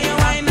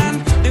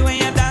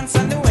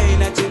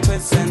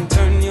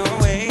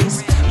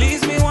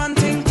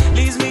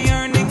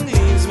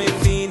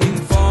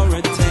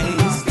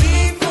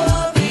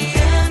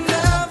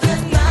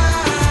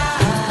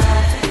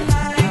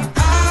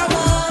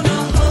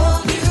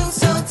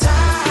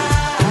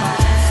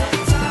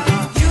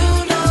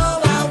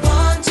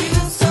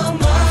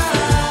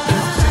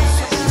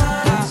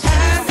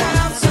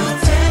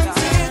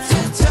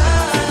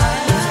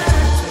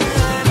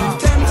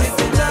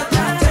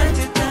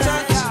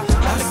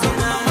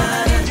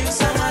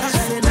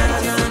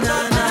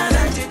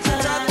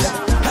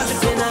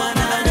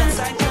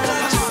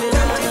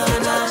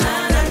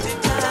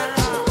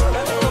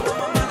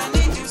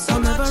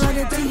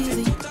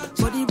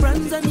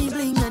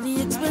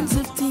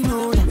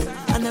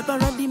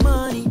never had the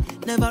money,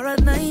 never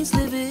had nice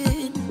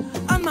living.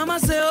 And mama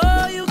say,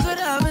 oh, you could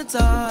have it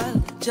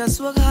all, just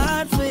work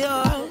hard for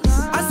yours.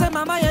 I said,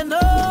 mama, you know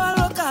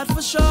I'll work hard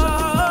for sure.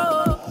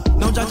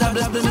 Now Jaja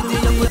bless me,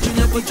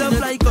 you put up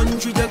like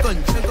country to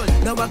country.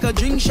 Now I could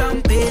drink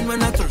champagne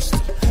when I thirst.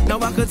 Now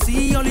I could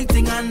see only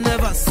thing I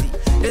never see.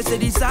 They say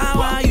this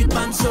hour you'd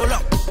man so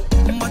long.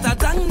 But I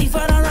thank me for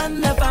the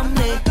run the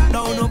family.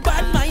 Now no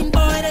bad mind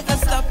boy they can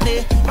stop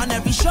me. On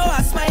every show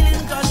I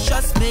smiling cause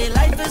trust me,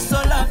 life is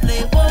so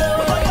lovely. Whoa.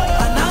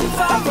 And I'm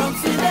far from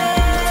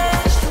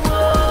finished.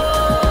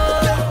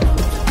 Whoa.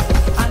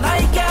 And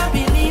I can't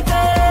believe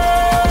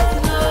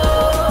it. No.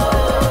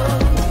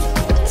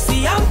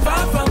 See I'm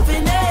far from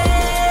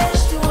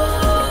finished.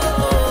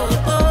 Whoa.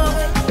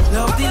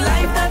 Love the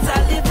life that I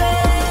live in.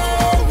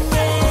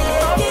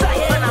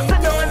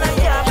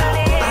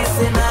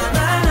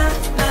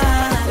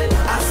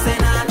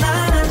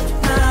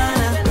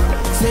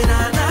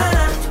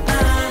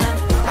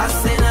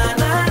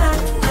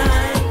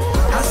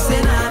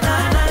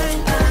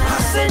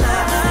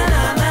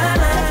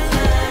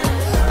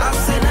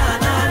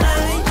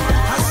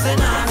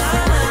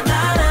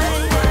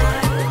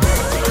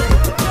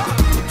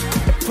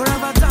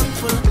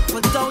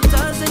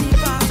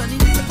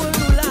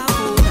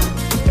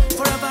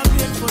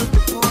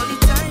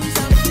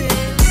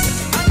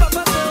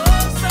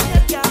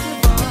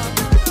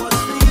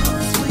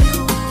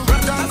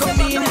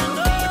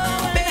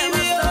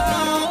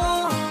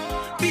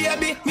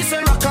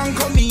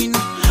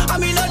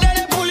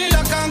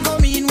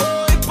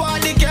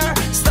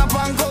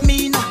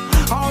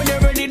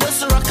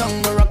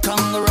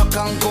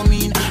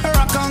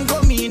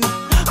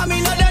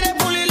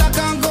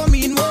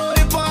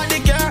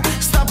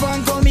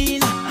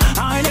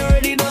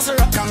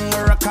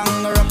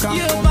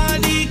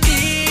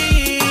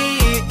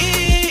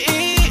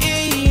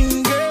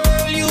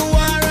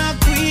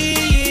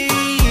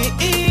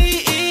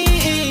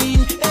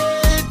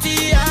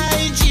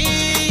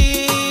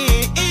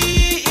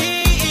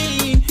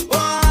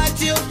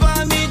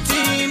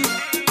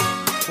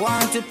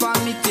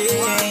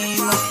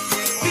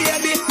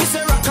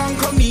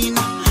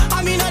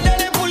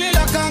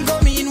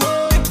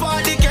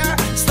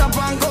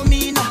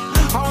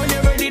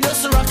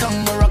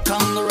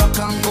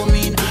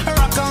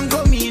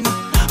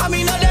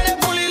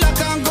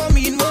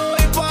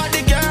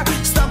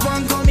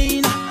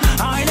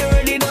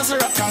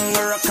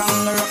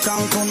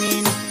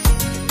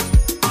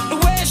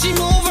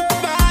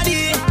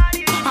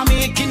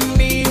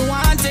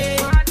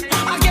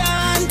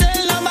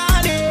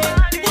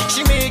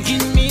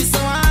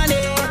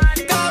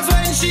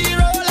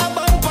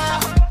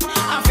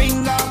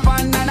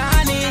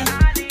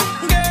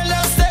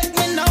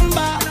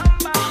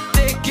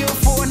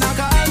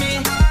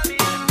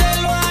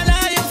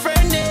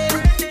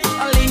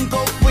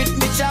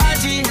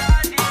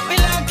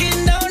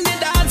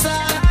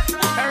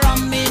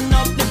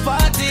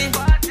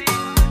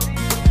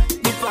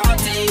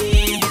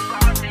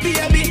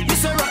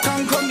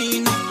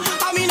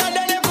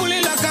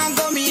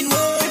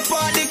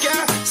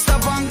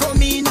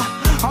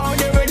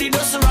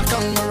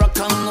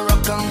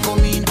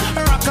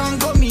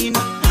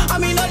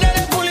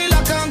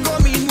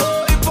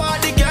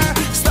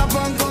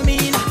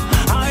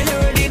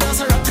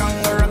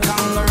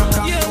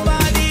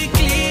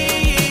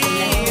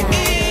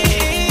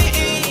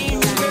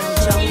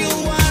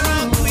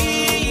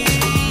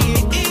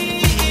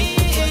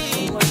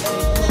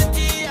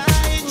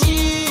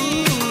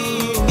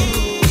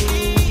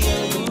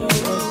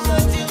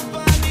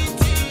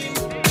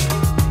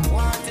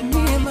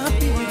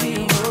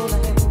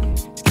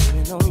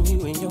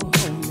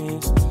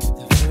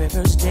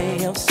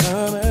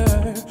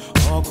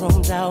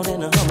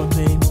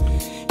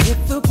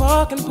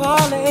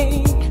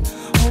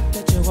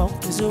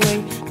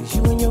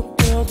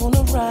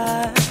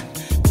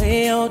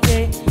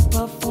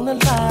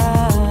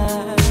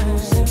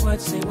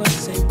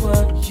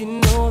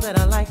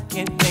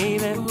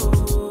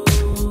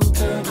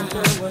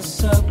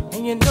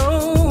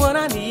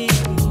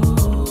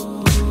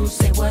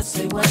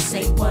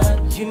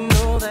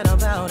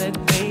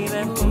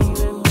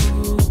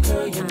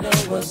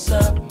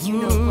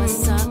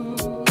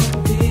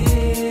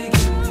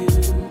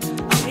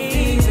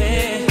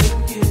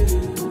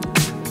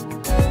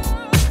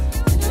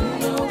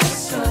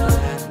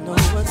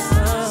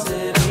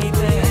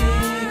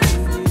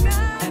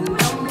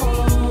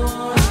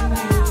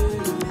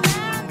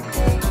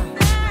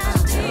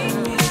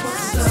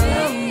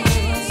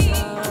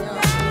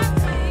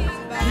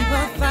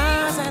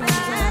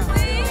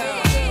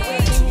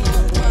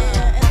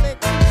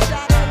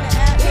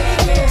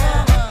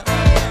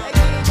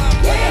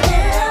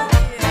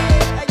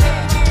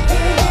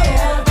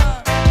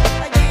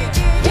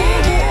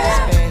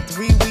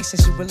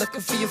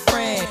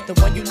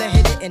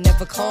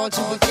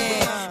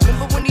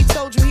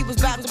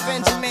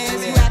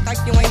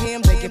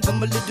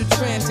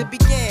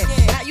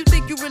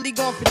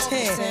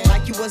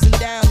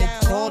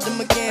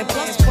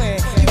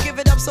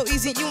 So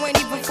easy, you ain't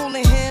even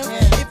fooling him.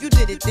 If you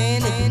did it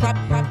then, if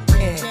you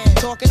in.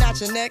 Talking out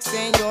your neck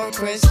saying you're a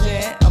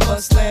Christian. A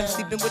Muslim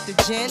sleeping with the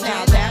gin.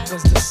 Now that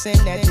was the sin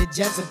that did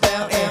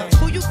Jezebel in.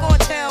 Who you gonna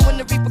tell when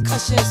the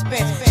repercussions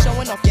spin?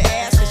 Showing off your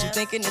ass cause you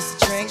thinking it's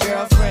a trend,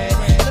 girlfriend.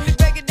 Let me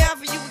break it down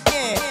for you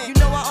again. You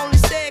know I only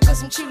said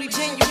cause I'm truly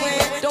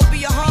genuine. Don't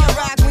be a hard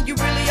rock when you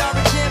really are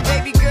a gem,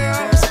 baby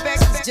girl.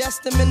 Respect is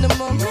just the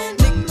minimum.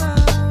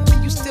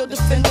 Nigga, you still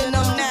defending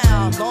them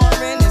now.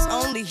 Lauren is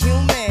only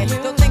human.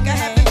 Don't think I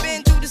haven't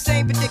been through the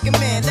same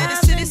predicament. Let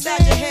it sit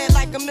inside your head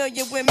like a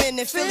million women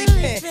in Philly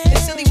pen.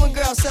 It's silly when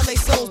girls sell their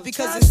souls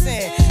because it's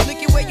sin. Look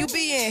at where you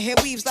be in. Hair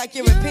weaves like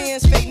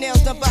Europeans. Fake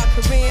nails done by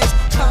Koreans.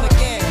 Come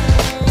again.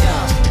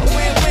 A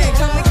win-win,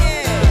 come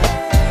again.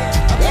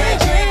 A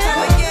win-win,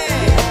 come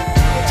again.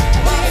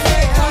 My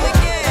friend, come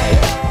again.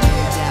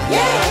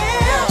 Yeah,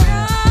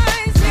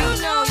 guys, you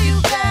know you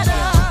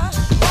better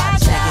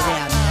watch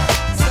out.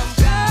 Some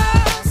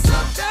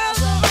girls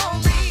are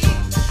only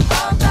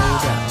about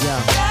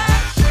that.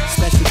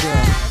 Special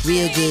girl,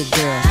 real good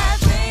girl.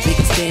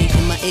 Biggest thing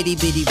in my itty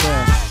bitty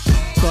world.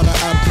 Call her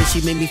up and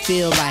she made me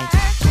feel right.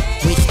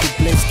 Wish the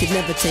bliss could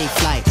never take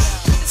flight.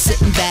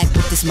 Sitting back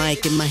with this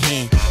mic in my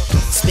hand,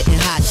 spitting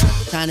hot shit,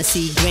 trying to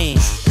see grand.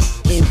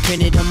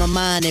 Imprinted on my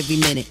mind every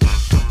minute.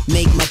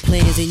 Make my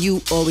plans and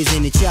you always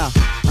in it, y'all.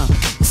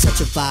 It's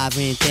such a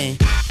vibrant thing,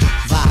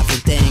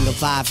 a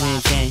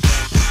vibrant thing.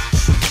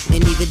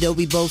 And even though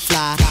we both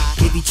fly,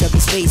 give each other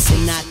space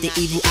and not the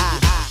evil eye.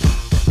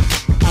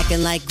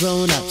 Acting like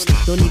grown-ups,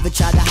 don't even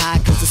try to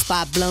hide cause the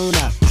spot blown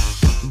up.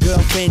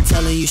 Girlfriend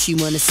telling you she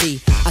wanna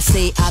see. I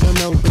say I don't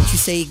know, but you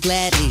say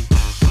gladly.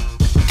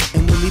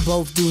 And when we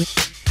both do it,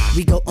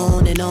 we go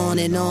on and on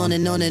and on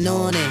and on and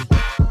on and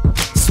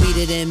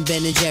sweeter than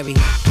Ben and Jerry.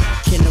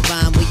 Can I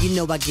rhyme? Well, you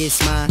know I get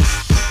mine.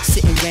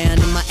 Sitting around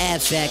in my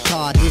abstract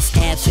car. This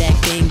abstract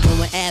thing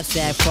going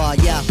abstract far,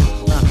 yeah.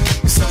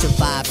 Such a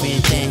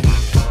vibrant thing.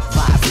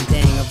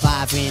 A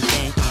vibrant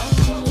thing.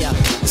 Yeah,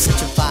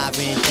 such a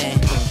vibrant thing.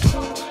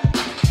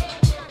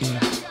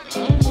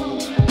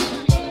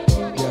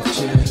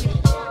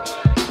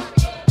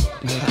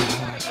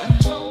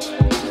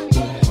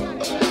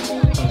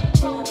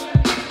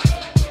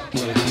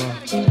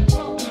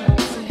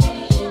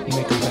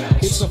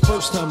 It's our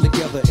first time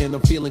together and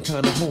I'm feeling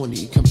kinda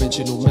horny.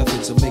 Conventional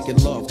methods of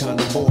making love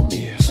kinda bore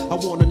me. I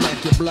wanna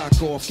knock your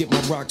block off, get my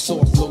rocks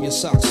off, blow your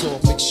socks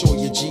off, make sure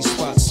your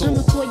G-spot's off.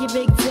 I'ma call your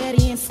big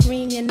daddy and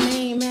scream your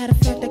name. Matter of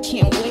fact, I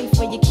can't wait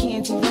for your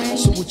candy rain.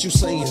 So what you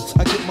saying?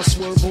 I get my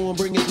swerve on,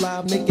 bring it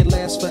live, make it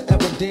last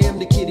forever. Damn,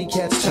 the kitty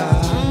cat's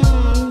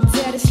tired.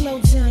 Daddy, slow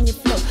down your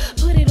flow.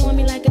 Put it on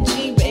me like a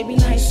G, baby,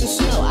 nice and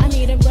slow. I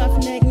need a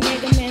roughneck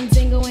nigga,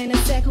 Mandingo, and a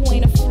sack who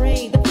ain't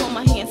afraid to pull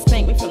my hand,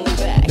 spank me from the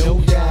back. No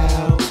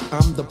doubt,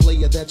 I'm the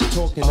player that you're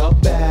talking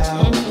about.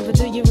 But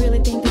do you really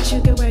think that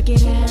you can work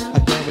it out? I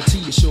guarantee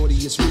you, shorty,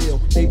 it's real.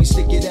 Baby,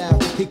 stick it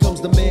out. Here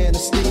comes the man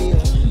of steel.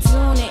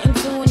 Doing it and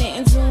doing it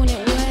and doing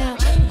it well.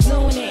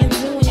 Doing it and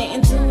doing it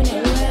and doing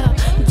it well.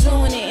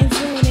 Doing it and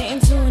doing it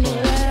and doing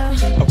it well.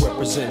 I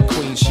represent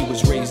Queens, she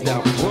was raised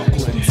out in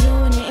Brooklyn.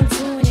 Doing it and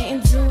doing it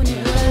and doing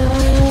it well.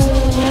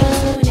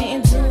 Doing it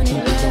and doing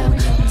it well.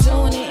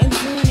 Doing it and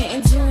doing it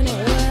and doing it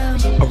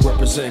well. I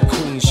represent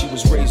Queens, she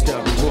was raised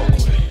out in Brooklyn.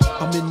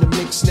 I'm in the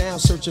mix now,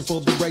 searching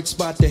for the right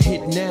spot to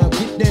hit now.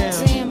 Get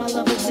down. Damn, I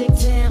love a dick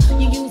down.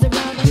 You use a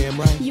rubber. Damn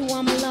right. You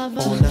are my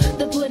lover. All night.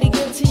 The pretty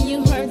good to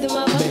you, heard the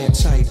mother. Man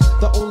tight.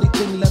 The only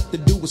thing left to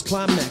do is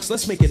climax.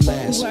 Let's make it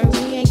last. Word,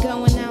 we ain't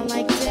going out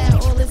like that.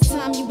 All this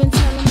time you been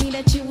telling me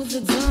that you was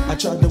a dumb. I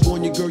tried to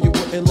warn you, girl, you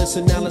wouldn't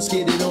listen. Now let's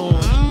get it on. You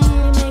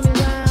make me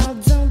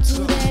wild. Don't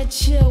do that.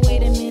 Chill.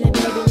 Wait a minute,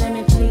 baby. Let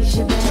me please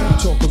you back.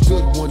 Talk a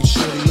good one,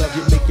 shorty. Love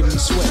you, making me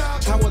sweat.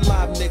 How a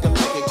live nigga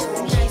like it,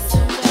 girl?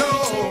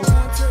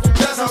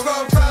 That's how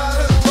rough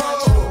riders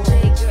roll.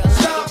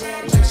 Stop,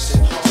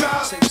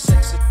 drop,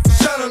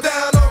 shut them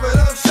down, open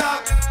up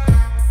shop.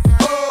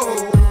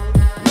 Oh,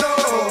 no,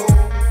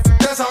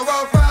 that's how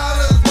rough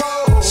riders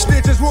roll.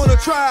 Snitches wanna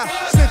try,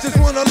 snitches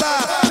wanna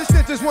lie. The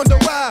snitches wonder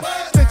why,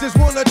 snitches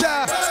wanna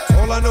die.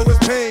 All I know is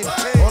pain,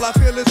 all I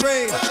feel is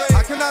rain.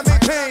 I cannot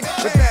maintain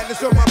the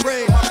madness of my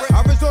brain.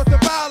 I resort to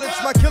violence,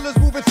 my killers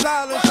move in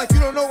silence. Like you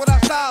don't know what I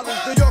silence,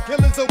 then your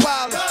killers are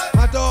wild.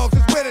 My dogs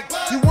is with it,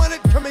 you want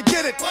it, come and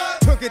get it.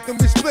 Took it, then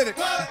we split it,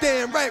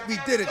 damn right we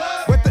did it.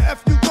 What the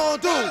F you gon'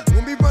 do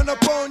when we run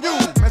up on you?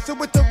 Messing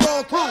with the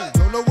wrong crew,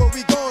 don't know what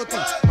we gon'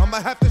 through. I'ma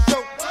have to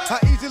show how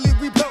easily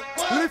we blow.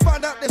 Let me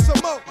find out there's some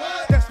more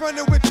that's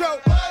running with Joe.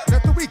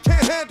 Nothing we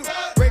can't handle,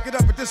 break it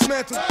up and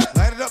dismantle.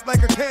 Light it up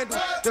like a candle,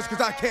 just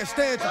cause I can't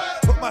stand you.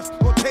 Put my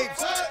on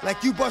tapes,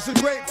 like you busting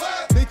grapes.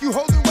 Think you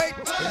holding weight,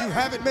 and you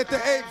haven't met the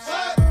apes.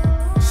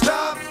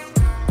 Stop,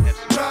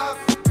 drop,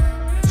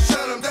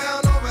 shut them down,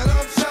 open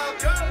up shop.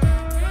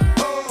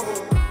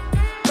 Oh,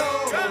 no,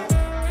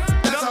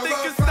 that's how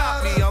rough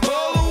riders roll. I'm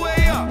all the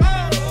way up.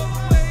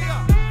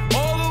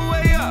 All the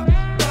way up.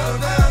 Shut 'em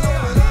down,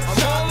 open up I'm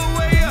shop. all the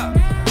way up.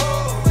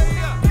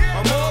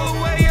 I'm all the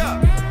way up.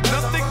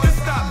 Nothing can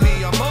stop me.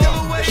 I'm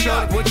all the way up. Show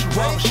it what you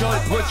want, show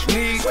it what you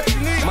need.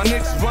 My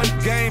niggas run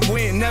the game,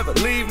 we ain't never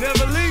leave.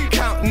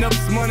 Counting up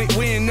this money,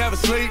 we ain't never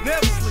sleep.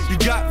 You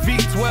got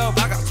V12,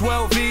 I got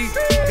 12 V.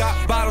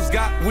 Got bottles,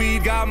 got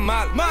weed, got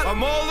molly.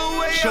 I'm all the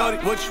way up. Shorty,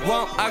 what you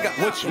want? I got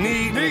what you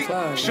need.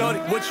 Shorty,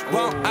 what you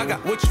want? I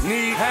got what you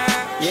need.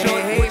 Yeah,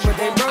 they hate, but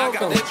they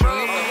broke 'em.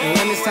 And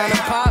when it's time to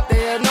pop,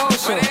 they had no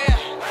show.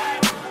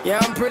 Yeah,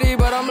 I'm pretty,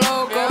 but I'm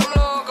loco.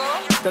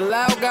 The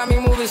loud got me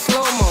moving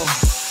slow-mo.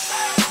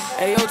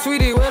 Hey, yo,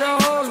 Tweety, where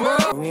the hoes, bro?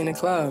 We in the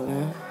club,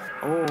 man.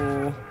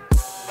 Oh.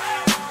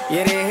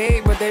 Yeah, they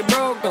hate, but they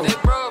broke 'em.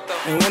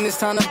 And when it's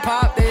time to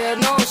pop, they had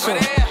no show.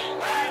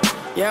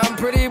 Yeah, I'm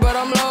pretty, but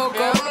I'm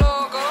loco.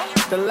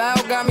 The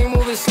loud got me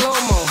moving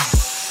slow-mo.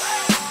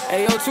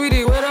 Hey, yo,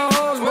 Tweety, where the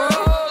hoes, bro?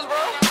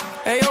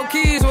 Hey, yo,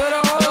 Keys, where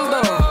the hoes,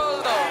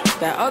 though?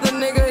 That other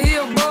nigga, he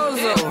a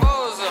bozo.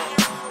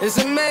 It's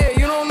a mayor,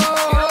 you don't know.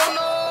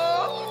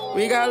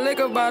 We got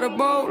liquor by the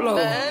boatload.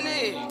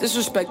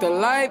 Disrespect the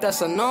life,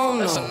 that's a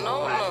no-no.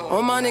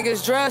 All my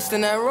niggas dressed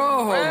in that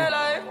rojo.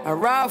 I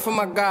ride for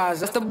my guys,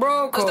 that's the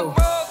bro code.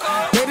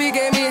 Baby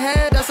gave me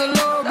head, that's a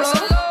low blow.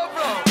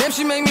 Damn,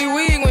 she make me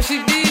weak when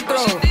she deep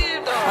throw.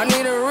 I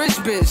need a rich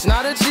bitch,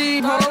 not a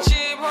cheap hoe.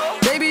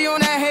 Baby on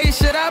that hate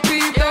shit, I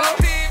peep though.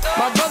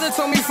 My brother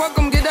told me fuck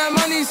him, get that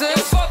money,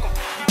 sis.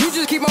 You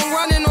just keep on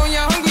running on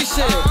your hungry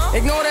shit.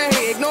 Ignore the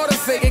hate, ignore the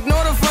fake,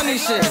 ignore the funny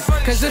shit.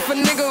 Cause if a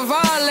nigga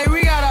violate,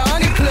 we got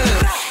 100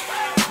 clips.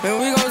 And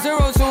we go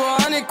 0 to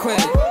 100 quid.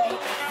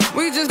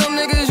 We just them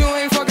niggas you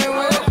ain't fucking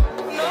with.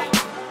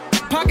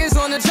 Pockets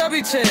on the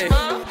chubby chick.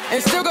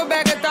 And still go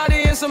back a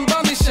thotty and some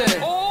bummy shit.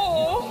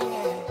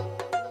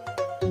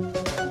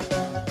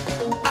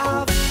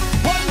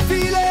 One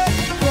feeling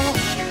for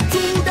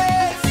 2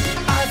 days.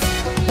 As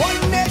one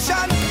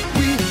nation,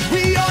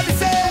 we are the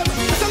same.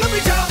 So let me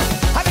jam,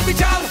 and let me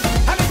jam,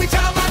 and let me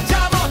jam and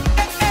jam on.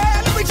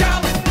 Let me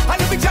jam, and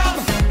let me jam,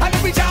 and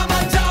let me jam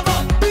and jam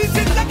on. Beat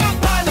it like a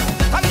pan,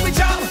 and let me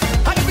jam,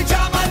 and let me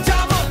jam and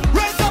jam on.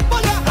 Raise up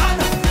on your hand,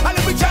 and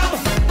let me jam,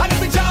 and let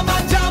me jam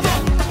and jam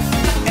on.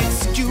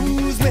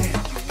 Excuse me,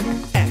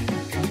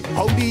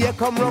 how the year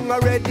come wrong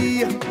already?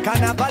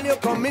 Carnival you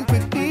coming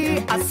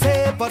quickly, I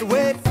say, but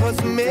wait,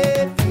 'cause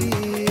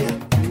maybe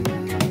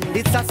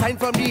it's a sign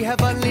from the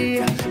heavenly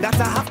that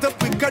I have to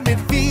quicken it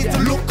feet.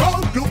 Look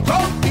out,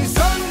 the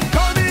sun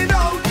coming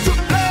out to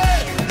play.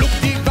 Look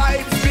the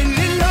vibes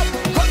filling up,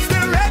 'cause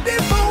they're ready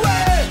for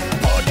way.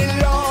 Pour the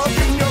love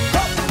in your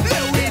cup,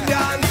 let we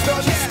dance,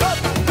 don't stop.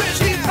 Push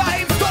the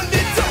vibes, turn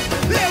it up,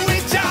 let we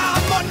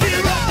jam on the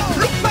road.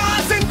 Look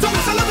past and talk,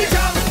 so let me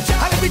jam,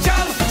 and let me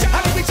jam,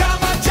 and let me jam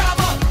and jam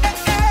on.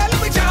 Let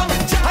me jam,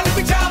 and let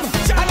me jam,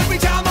 and let me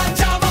jam and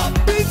jam on.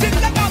 Beat it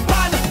like a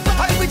pan,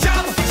 and let me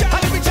jam,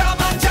 and let me jam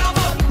and jam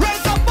on.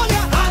 Raise up on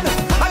your hand,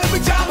 and let me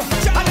jam,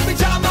 and let me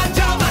jam and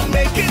jam and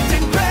make it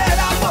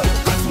incredible.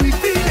 'Cause we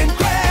feel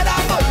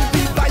incredible.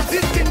 The vibes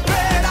is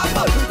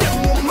incredible. The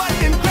woman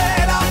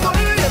incredible.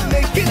 They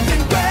make it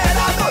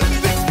incredible.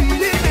 This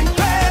feeling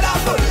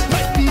incredible.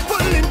 My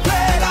people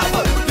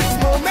incredible. This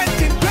moment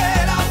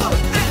incredible.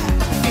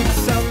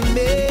 It's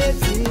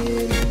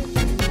amazing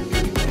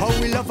how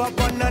we love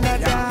one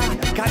another.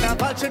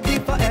 Carnival should be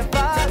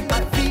forever.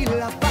 I feel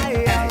a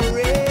fire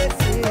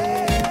racing.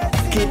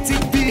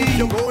 KTP,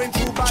 you're going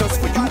through just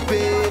for you,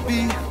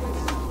 baby.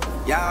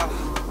 Yeah,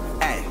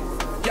 hey,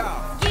 yeah.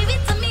 Give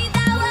it to me,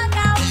 that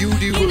workout. You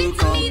the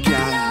workout,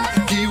 girl.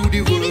 You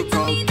the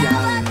workout,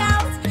 girl.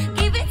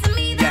 Give it to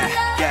me, that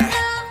Yeah,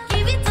 love.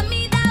 Give it to me,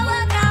 that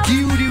workout.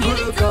 You the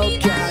workout,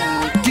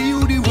 girl. You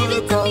the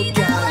workout,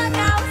 girl.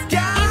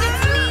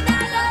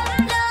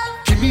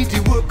 Give me the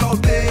workout,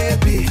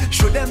 baby.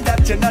 Show them that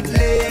you're not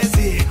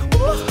lazy.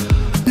 Ooh,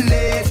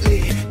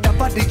 lately, that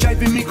body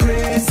driving me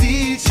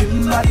crazy.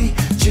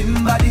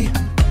 Chimbody.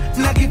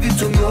 Now give it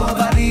to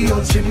nobody.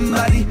 Oh,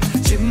 chimbody.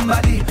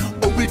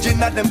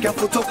 Original, them can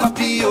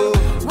photocopy, oh.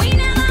 We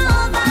never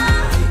over.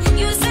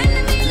 You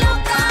sending me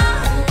loca.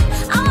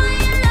 I want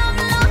your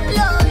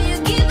love. You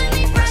giving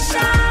me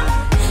pressure.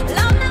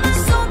 Love never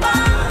sober.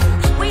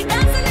 We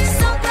dancing in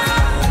soca.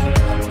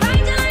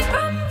 Riding like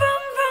vroom,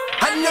 vroom, vroom.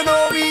 And you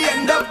know we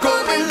end up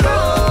going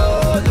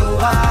low,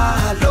 lower,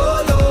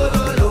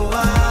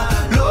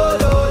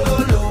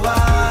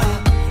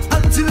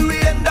 until we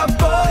end up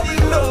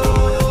going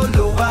lower,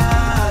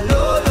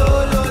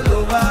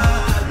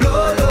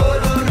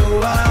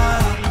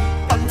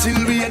 until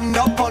we end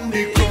up on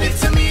the ground. Give it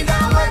to me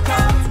that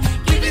workout,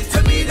 give it to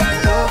me that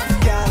love,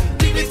 yeah.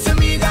 Give it to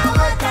me that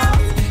workout,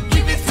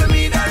 give it to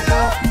me that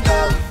love.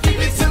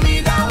 Give it to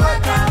me that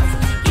workout,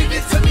 give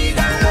it to me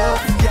that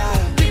love, yeah.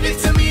 Give it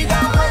to me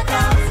that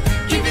workout,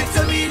 give it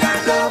to me that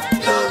love.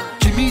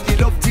 Give me the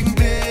love thing,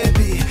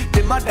 baby.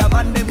 The madam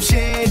and them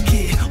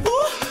shaky.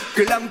 Ooh,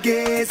 girl, I'm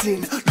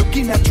gazing,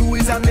 looking at you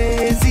is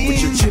amazing.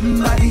 With your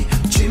chimbody,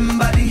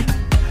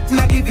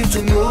 now give it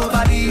to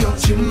nobody. Oh,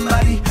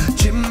 chimbody,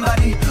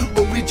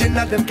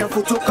 original, them can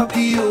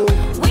photocopy, oh.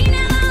 We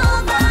never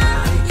over.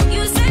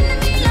 You sending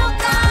me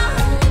loca.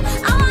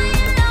 I want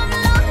your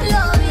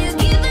love. You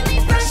giving me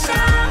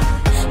pressure.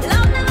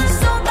 Love never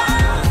sober.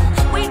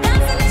 We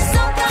dancing in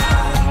soca.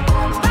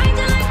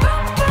 Riding like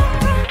vroom, vroom,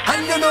 vroom.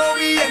 And you know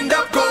we end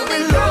up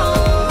going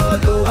lower,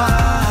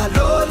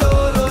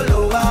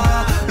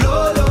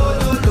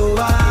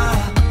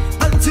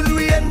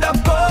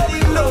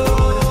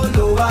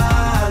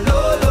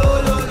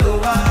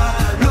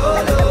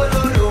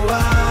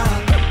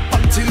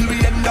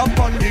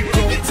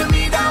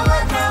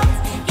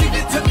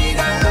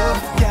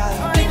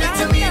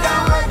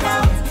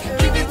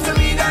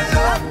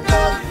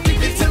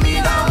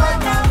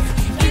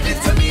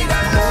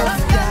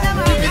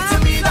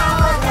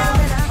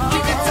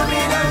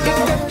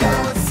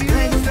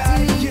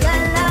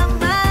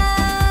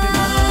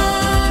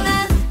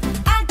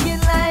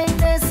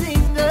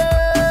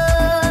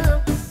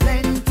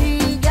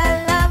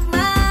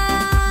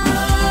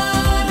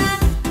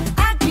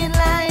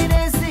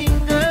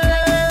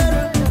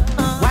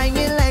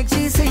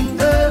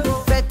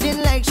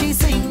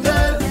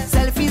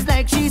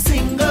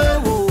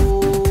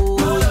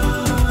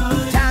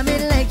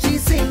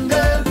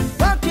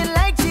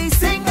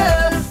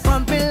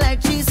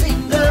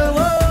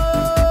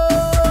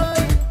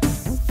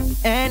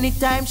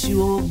 she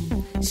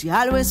home, she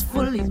always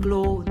fully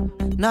clothed,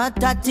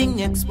 not a thing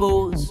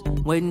exposed.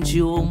 When she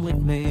home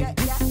with me,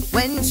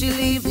 when she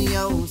leave the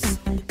house,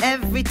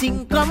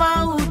 everything come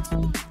out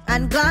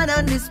and gone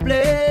on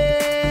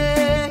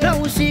display.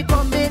 Now she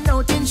coming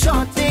out in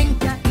short thing,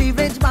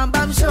 cleavage bam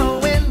bam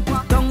showing,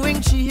 tongue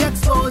ring she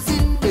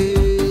exposing.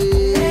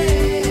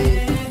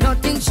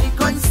 Nothing she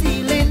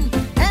concealing,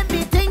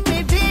 everything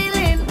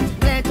revealing.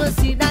 Let us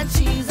see that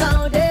she's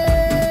out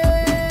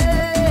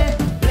there.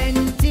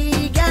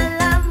 Plenty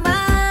gal a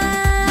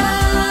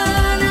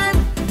man,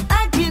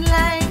 acting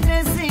like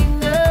a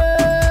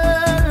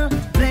single.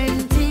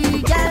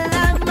 Plenty gal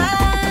a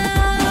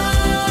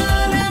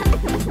man,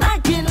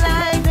 acting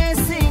like a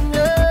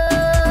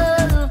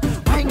single.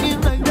 Hanging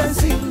like the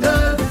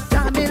single,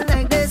 jamming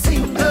like the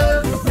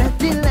single,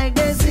 nothing like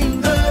the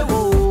single.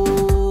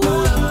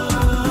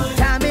 Oh,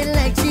 jamming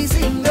like she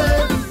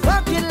single,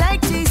 walking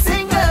like she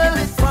single,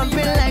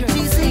 bumping like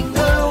she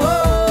single.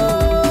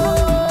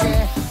 Oh,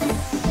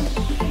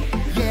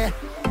 yeah.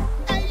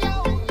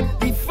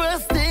 The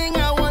first thing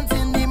I want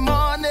in the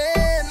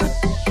morning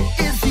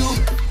is you.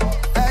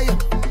 Hey,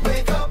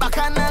 wake up, back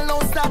and I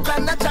don't stop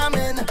and I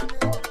jamming.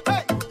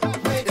 Hey,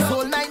 this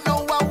whole night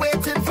now I'm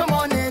waiting for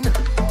morning.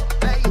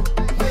 Hey,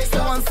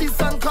 so once the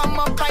sun come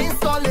up, I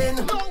installing.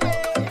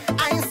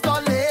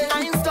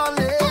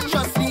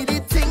 Trust me, the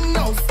thing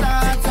no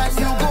start and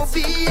you go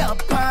be a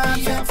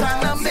part of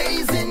an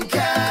amazing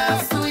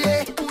cast. Ooh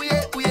yeah.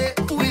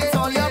 With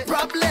all your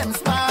problems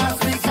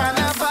past, we can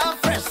have a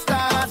fresh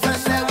start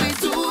and then we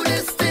do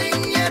this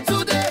thing here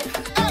today.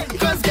 Hey,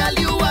 'cause girl,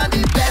 you are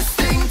the best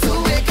thing to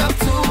wake up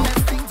to.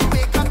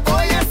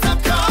 Oh yes, I'm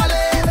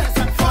calling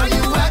for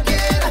you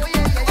again.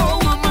 Oh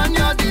woman,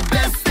 you're the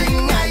best thing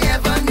I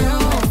ever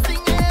knew.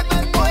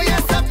 Oh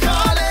yes, I'm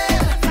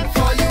calling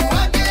for you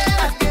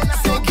again.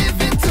 So give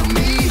it to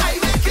me. I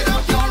waking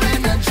up your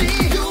energy.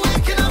 You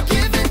waking up,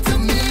 give it to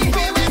me.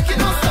 We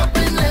waking up,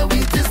 stopping there. We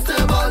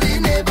disturb all the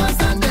neighbors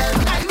and them.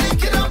 I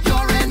waking up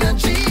your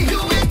energy. You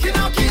waking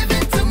up, give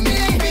it to me.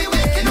 We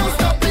waking up,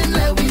 stopping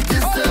there. We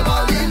disturb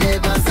all the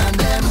neighbors and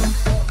them.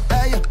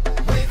 Hey,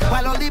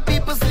 while all the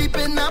people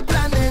sleeping and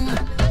planning.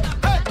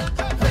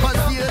 Cause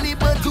the early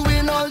bird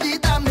doing all the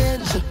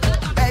damage.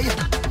 Hey,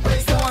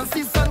 so once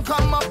the sun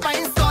come up, I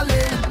install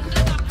it.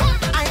 Just see the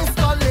thing no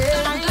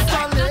start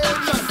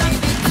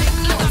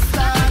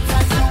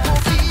and you go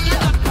be a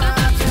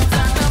part of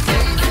an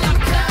amazing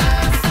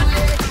cast.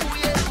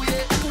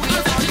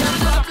 With all your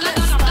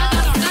problems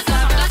past, we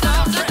can have a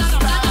fresh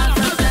start and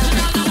then we do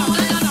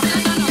this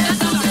thing here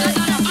today.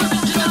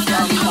 'Cause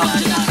girl, you are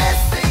the best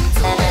thing to wake up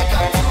to.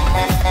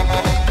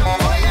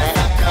 Oh yes,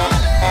 I'm calling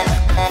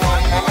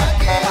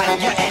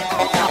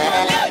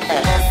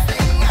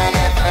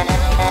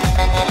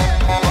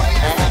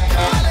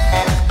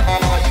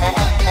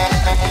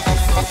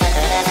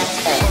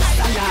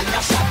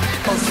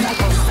you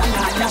again.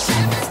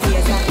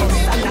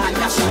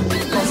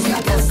 Oh yes,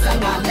 I'm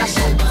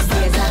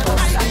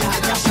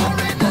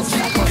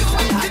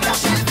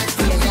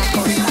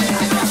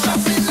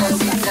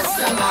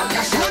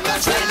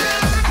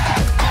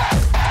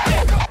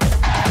calling for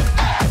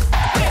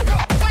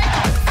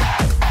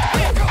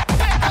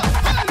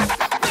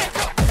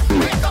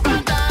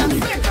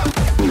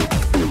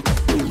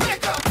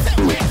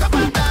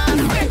you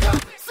again.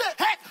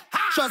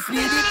 Trust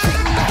me, the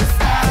thing no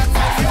start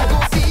and you go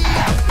be a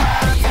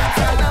part of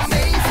an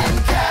amazing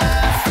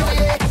cast.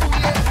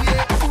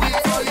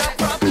 With all your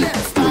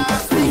problems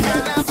past, we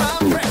can have a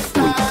fresh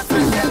start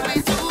and then we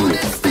do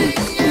this thing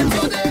here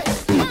today.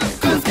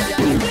 'Cause girl,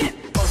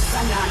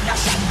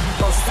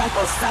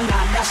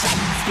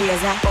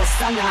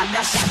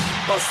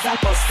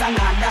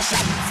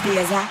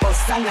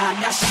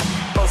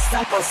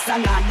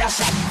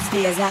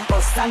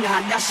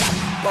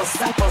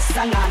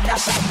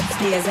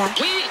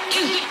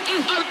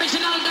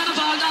 Original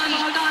Dancehall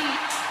done.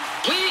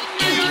 We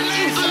is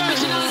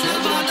original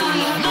Dancehall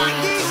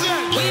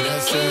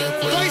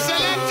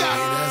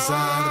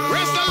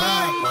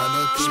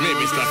done. Smith,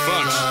 Mr.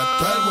 Fox.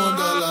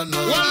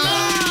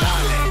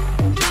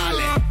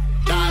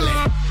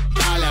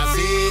 Dale,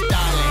 así,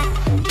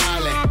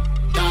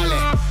 dale,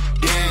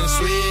 bien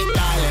sweet,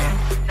 dale,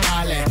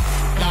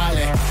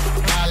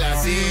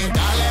 así,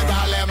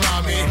 dale,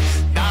 mami,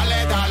 dale,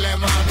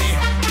 mami,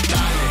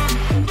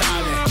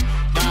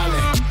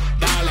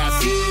 dale,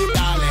 así,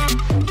 dale,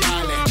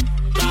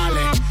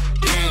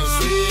 bien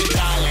sweet,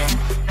 dale,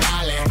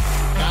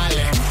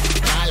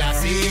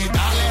 así,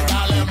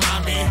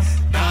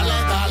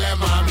 dale,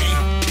 mami,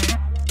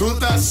 tú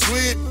estás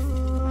sweet,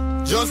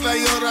 just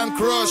like your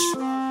crush.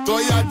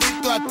 Estoy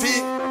adicto a ti,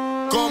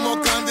 como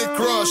Candy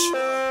Crush.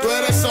 Tú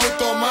eres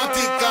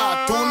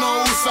automática, tú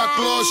no usas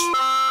clutch.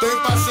 Estoy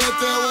pa'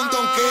 hacerte un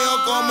donqueo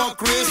como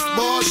Chris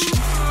Bosh.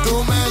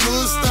 Tú me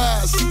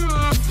gustas,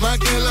 más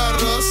que el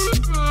arroz.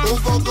 Un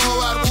poco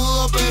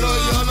barbudo, pero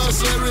yo no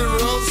soy Rick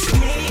Ross.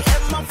 Me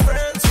and my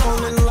friends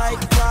rolling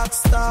like rock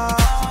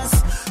stars,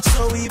 so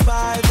we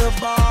by the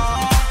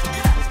bar.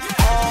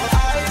 All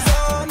eyes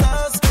on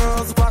us,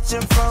 girls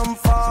watching from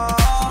far.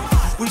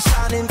 We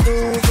shining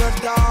through the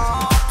dark.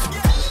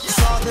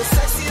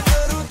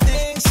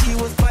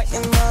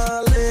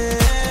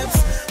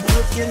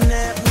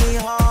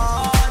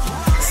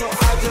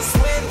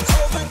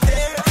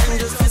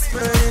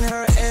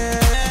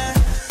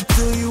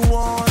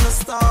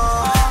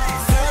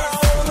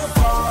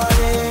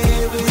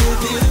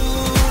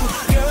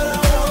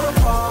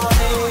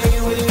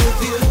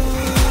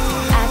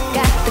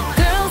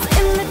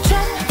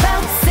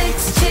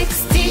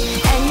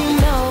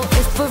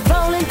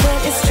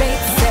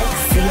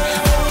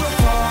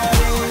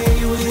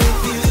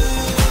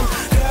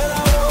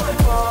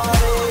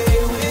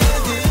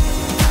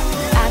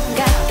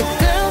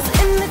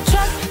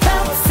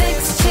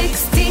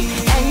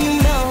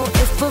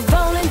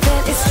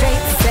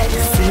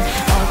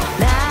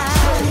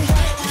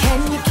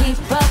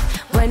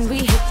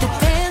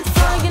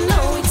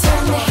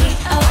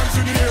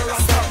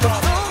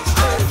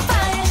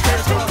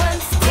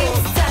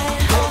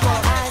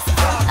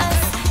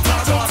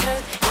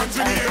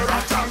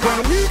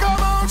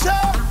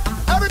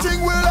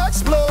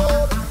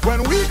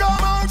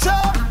 out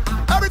here,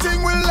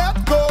 everything will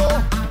let go.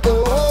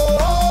 Oh,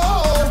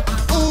 oh,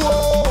 oh, oh,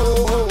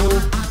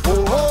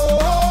 oh,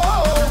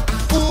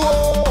 oh, oh.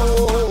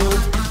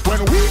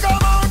 When we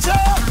come out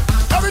here,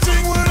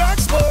 everything will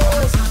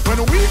expose. When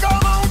we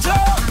come out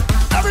here,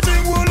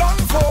 everything will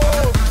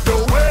unfold. The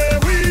way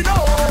we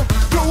know,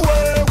 the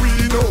way we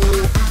know,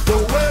 the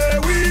way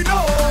we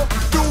know,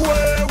 the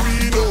way we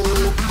know.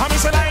 I mean,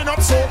 say line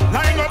up so,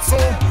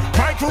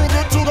 my crew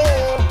good to go.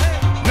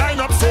 Line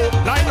up so,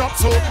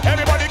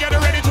 everybody get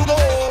ready to go.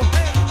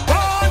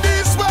 On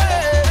this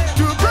way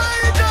to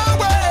break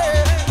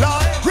away.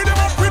 Lord, rhythm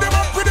up,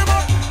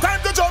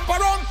 time to jump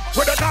around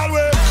with the call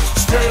way.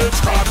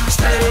 Stage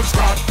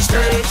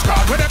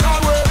God, with the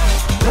call way.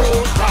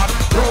 Road God,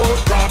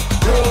 with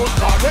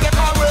the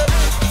call way.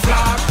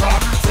 Flag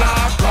God,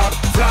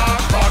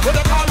 with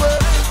the call way.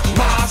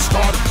 Mask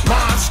God.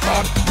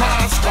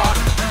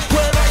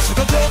 Where I see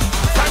the jump,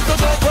 time to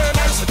jump. Where I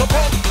see the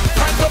bump,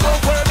 time to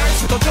bump. Where I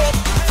see the jump,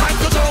 time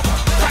to jump.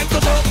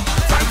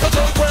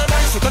 Where I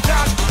see the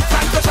charge,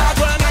 time to charge.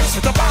 Where I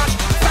see the badge,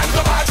 time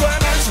to badge. Where I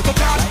see the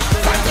charge,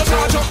 time to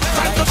charge up.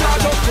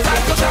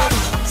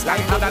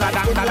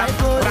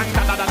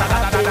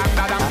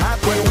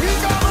 When we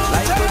go out,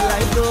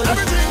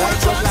 everything will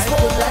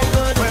transform.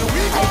 When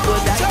we go out,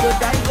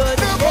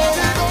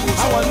 I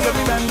want to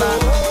remember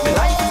the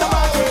life is a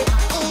party.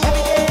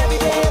 Every day.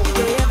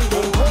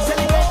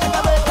 Celebrate my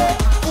birthday.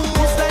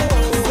 This life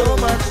means so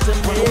much to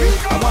me.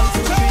 I want to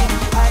dream.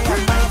 I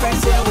have my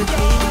friends here with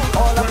me.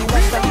 All of the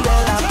rest of the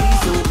world are free,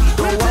 so we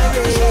don't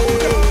worry.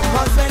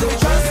 Cause when we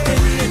trust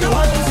in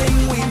one thing,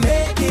 we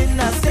making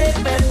a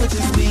statement, which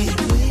is we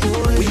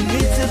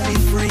need to be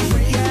free.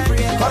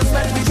 Cause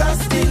when we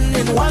trust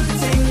in one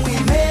thing, we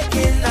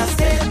making a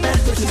statement,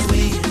 which is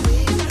we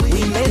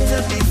made to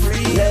be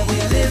free. Yeah, we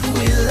live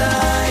with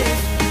life.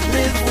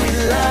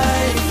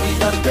 We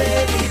got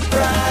paid the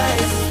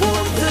price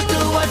to do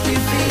what we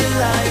feel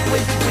like.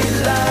 With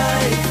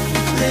live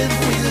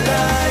with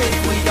life.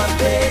 We got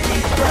paid the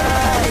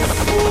price.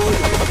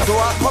 So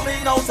I'm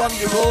coming out on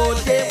the road,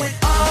 they with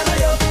all of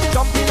you.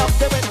 Jumping up,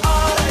 they with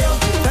all of you.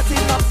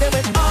 Setting up, they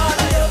with all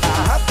of you.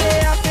 Happy,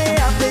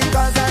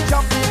 cause I'm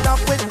jumping up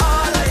with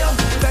all of you.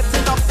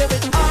 Setting up, they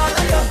with all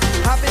of you.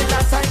 Having a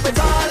time with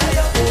all of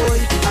you, boy.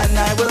 And I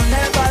will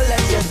never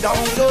let you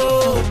down, so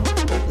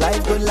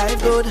life good.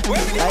 Life good. If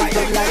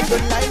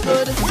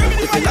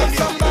you love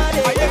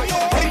somebody,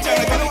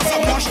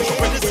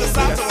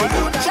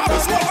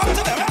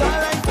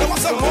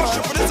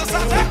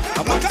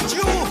 look at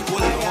you.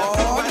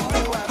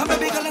 I'm a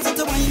big girl, I said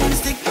to wine and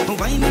stick.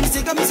 Wine and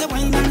stick, I'm a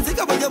wine and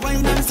stick. About your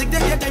wine and stick,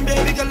 take your time,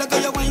 baby girl. Look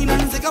at your wine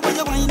and stick. About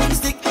your wine and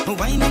stick.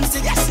 Wine and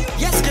stick,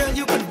 yes, girl,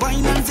 you could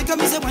wine and stick. I'm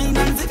a wine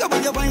and stick.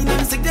 About your wine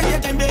and stick, take your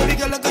time, baby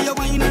girl. Look at your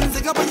wine and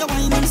stick. About your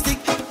wine and stick.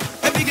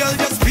 Every girl,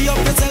 just free up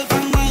yourself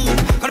and wine.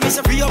 Gotta be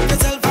so free up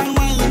yourself and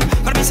wine.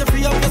 Gotta be so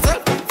free up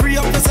yourself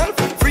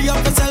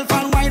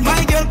and wine.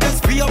 My girl,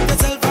 just free up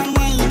yourself and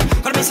wine.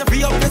 Gotta be so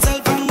free up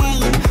yourself and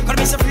wine. Gotta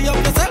be so free up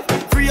yourself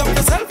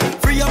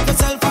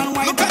and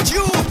wine. Look at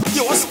you,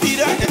 you a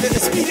speeder, the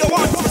speed you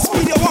want.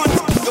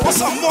 You want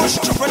some more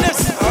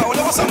stupidness, you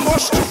want some more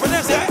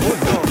stupidness, yeah.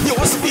 You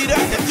a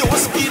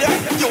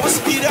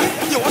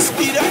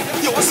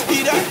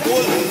speeder, oh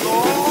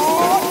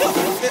Lord,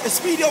 the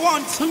speed you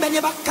want. Bend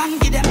your back and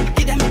give them,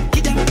 kill them.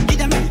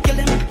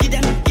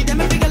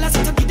 Every girl I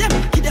said to give them,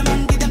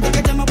 and give them,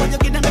 get them up when you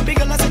give them. Every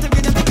girl I said to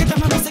give them, get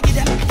them, and I say give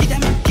them. Every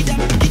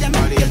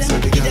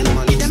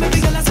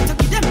girl I said to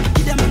give them,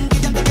 and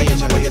give them, get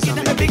them up when you give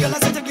them. Every girl I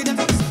said to give them,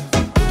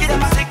 give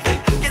them a sick,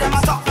 give them a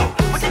soft.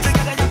 Put it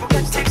together, you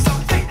forget take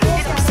something.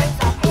 Give them a sick,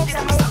 give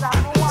them a soft.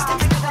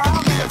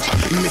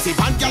 Missy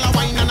bad gyal a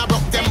wine and I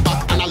broke them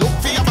back, and I look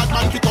for your bad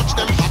man to touch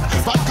them back.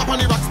 Bad cap on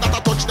the rocks that I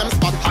touch them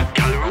spot. Hot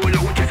gyal roll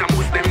out is a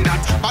most them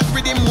that. Bad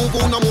rhythm move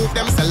on, no move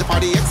themself. For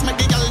the ex make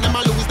the gyal them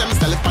a lose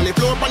themself. On the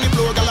floor,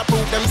 gyal a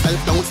prove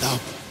themself. Don't stop,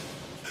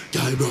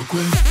 gyal broke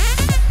way.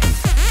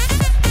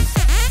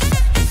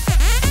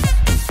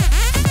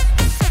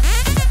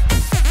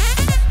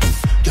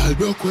 Gyal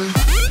broke way.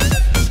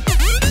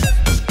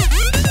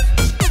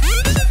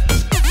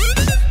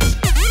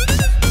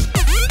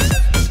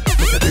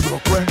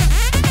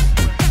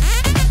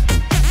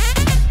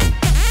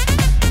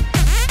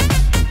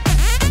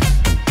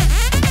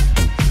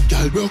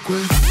 Broke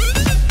way.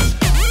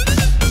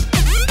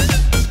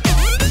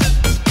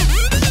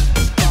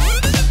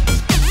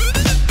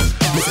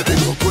 Mr.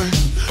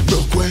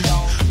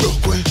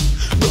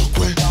 Broke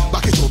way.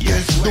 Back it up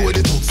there. Do what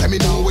it took. Send me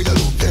know where you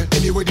look there.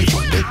 Anywhere the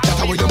fun there. That's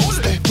how you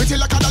must there. Pretty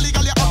like a dolly,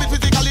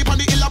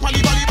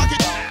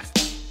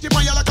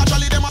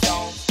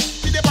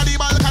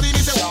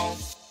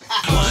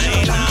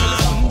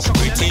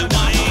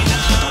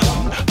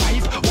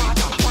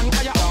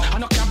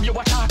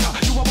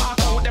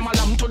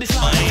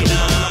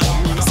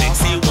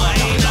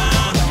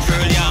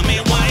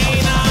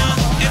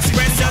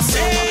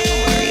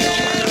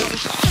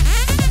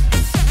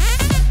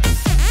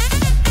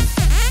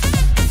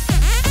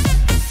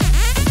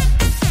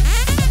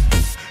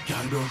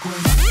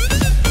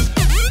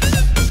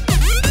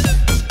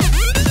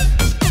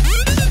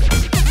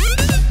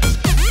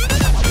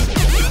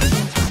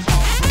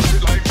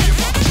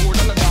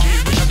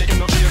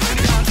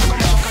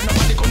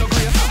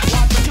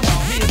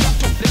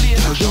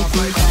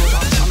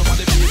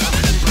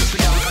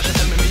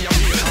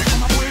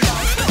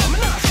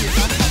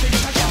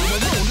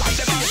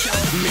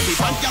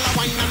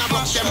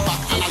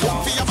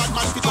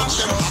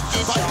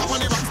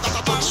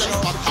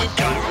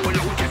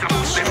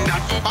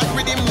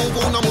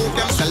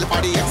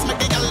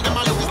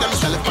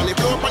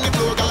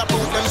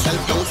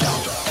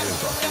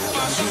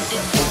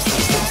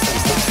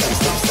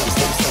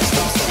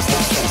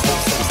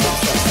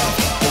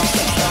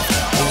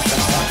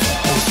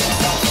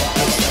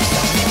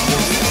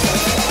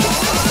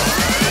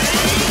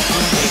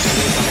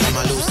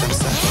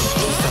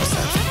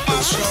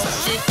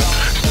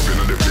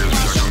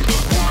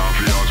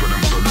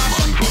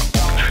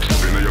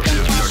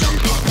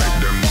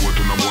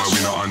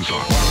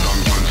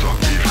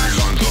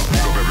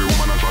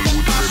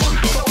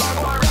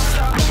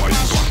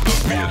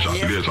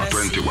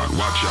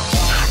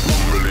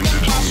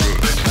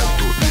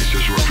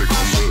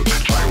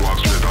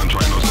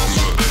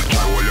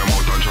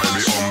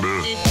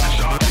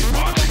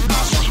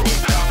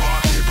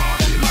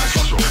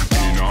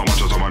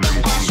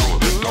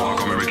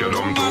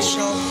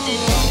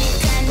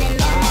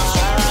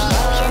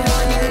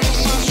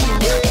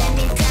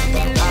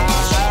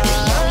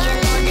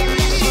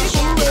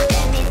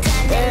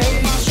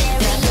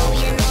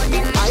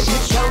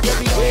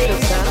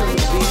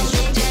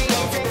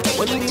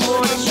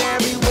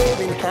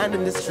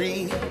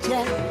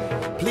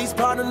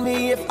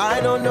 me if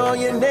I don't know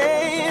your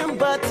name,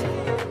 but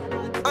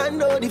I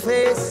know the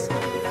face.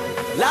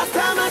 Last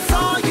time I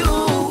saw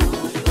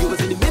you was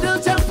in the middle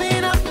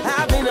jumping up,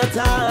 having a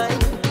time.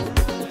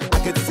 I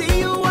could see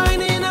you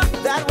winding up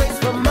that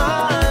waist from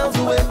miles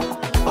away.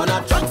 On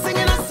our trunk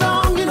singing a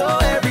song, you know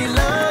every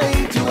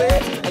line to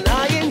it. And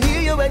I ain't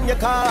hear you when you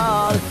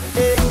call.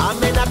 Hey, I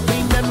may not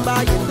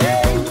remember your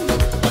name,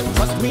 but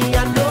trust me,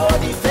 I know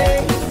the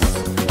face.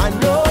 I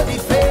know the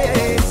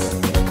face.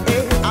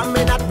 Hey, I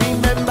may not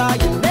remember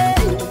your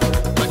name,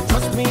 but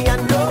trust me, I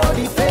know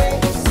the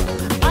face.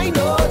 I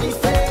know the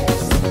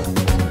face.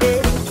 Hey,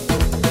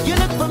 you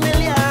look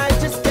familiar, I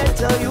just can't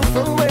tell you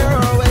from where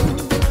or when.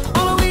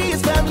 All we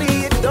is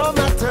family, it don't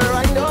matter.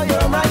 I know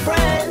you're my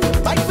friend.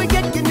 Might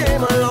forget your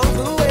name along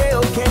the way,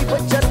 okay?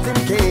 But just in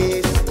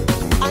case,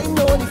 I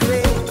know the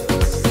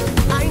face.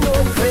 I know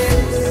the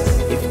face.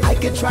 If I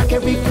could track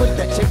every foot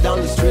that chick down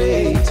the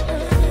street,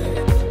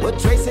 we'll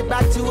trace it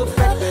back to a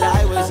fact that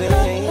I was in.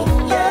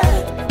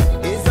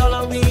 Yeah, it's all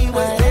on me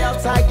was there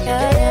outside the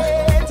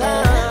gate,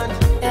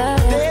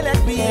 and they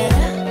let me in.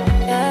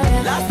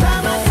 Last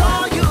time I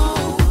saw you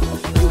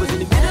was in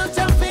the middle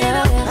jumping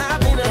up,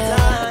 having a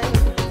time.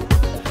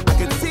 I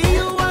could see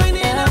you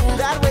winding up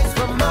that waist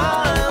from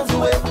miles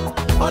away.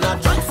 On our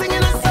trunk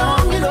singing a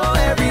song, you know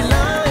every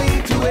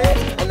line to it.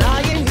 And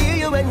I ain't hear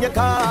you when you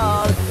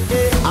call.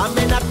 Yeah, I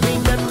may not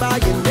remember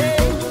your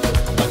name,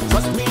 but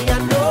trust me, I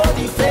know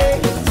the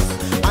face.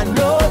 I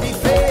know the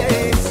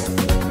face.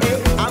 Hey,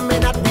 I may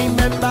not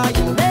remember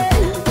your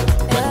name,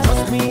 but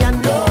trust me, I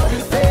know the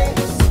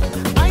face.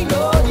 I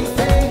know the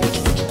face.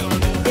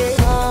 Hey,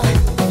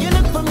 you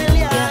look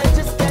familiar, I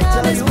just can't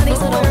tell you money, so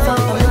from don't where fuck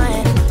or with when.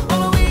 mine.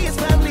 All we is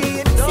family,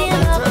 it don't Seeing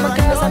up with my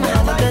matter. girls, I'ma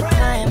have a good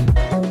time.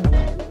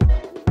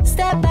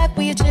 Step back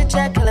with your chit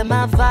chat, killing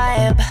my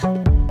vibe.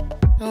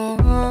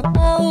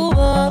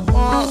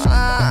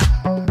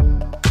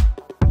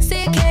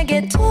 See, you can't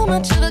get too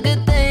much of a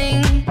good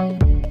thing.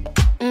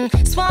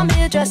 So I'm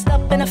here dressed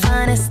up in the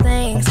finest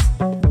things.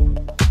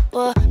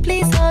 Well,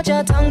 please hold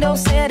your tongue, don't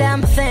say a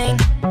damn thing.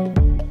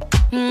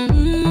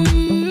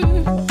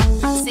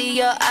 See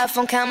your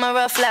iPhone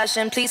camera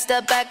flashing. Please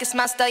step back, it's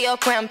my style, you're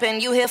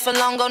cramping. You here for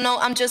long, go no,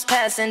 I'm just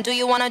passing. Do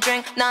you wanna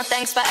drink? Nah,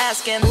 thanks for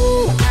asking.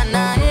 Ooh, nah,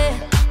 nah, yeah.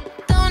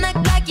 Don't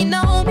act like you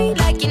know me,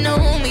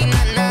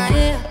 nah, nah,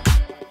 yeah.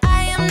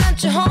 I am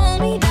not your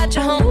homie, not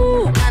your homie.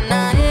 Ooh, nah,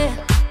 nah, yeah.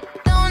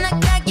 Don't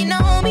act like you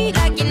know me,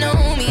 nah,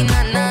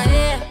 nah,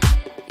 yeah.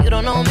 You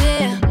don't know me,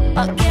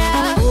 oh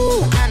yeah.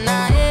 Ooh, nah,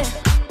 nah, yeah.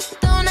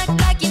 Don't act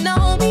like you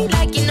know me,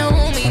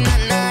 nah,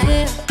 nah,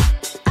 yeah.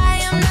 I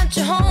am not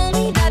your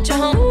homie, not your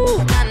homie. Ooh,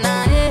 nah,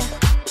 nah, yeah.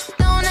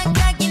 Don't act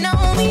like you know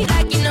me,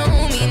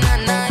 nah,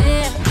 nah,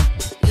 yeah.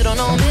 You don't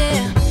know me,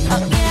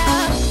 oh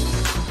yeah.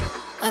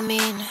 I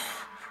mean,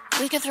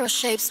 we can throw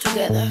shapes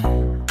together,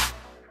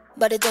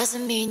 but it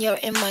doesn't mean you're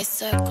in my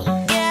circle.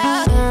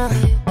 Yeah.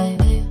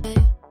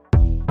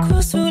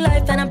 Cruise through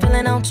life and I'm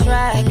feeling on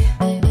track.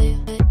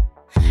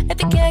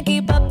 If you can't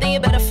keep up, then you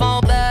better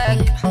fall back.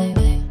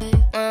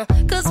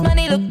 Cause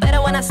money look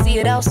better when I see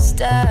it all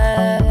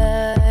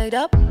stacked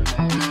up. Ooh,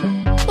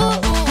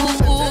 ooh,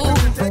 ooh.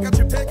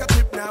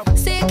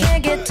 See, you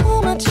can't get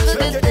too much of a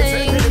good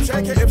thing.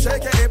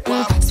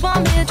 So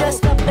I'm here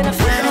dressed up in a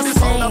finest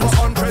things.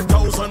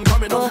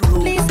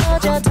 Please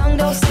hold your tongue,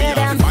 don't say a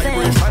damn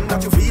thing.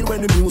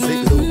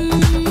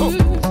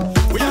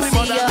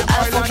 See your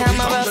iPhone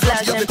camera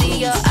flashing, be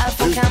your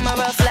iPhone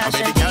camera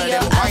flashing, be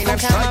your iPhone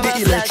camera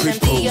flashing,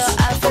 be your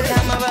iPhone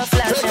camera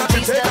flashing.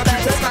 Please step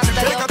back, it's my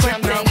style, you're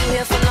cramping. You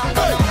here for long,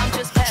 no, I'm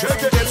just passing.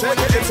 Take it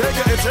now.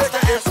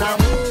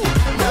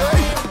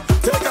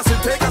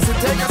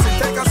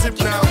 Take a sip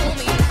now.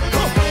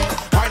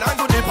 Fine, I'm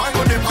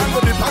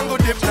go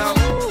dip now.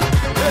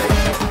 Hey,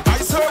 I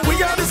swear we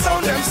are the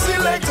sound them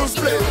selectors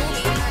play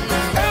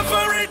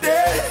every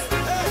day,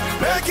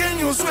 making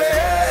you sway.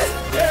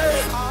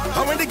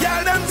 And when the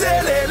girl them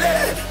tell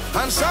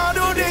and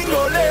shadow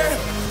dingole,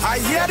 I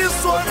hear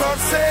this one God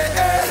say,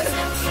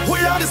 we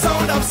are the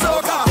sound of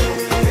soca.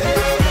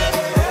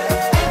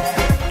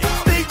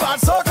 Big bad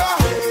soca.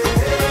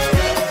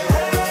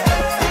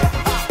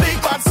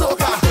 Big bad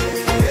soca.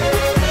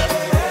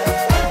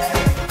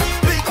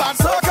 Big bad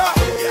soca.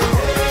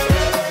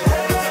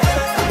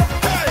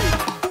 Hey,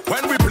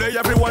 when we play,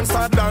 everyone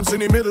start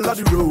dancing in the middle of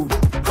the road.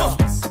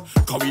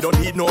 Cause we don't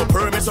need no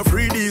permits to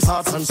free these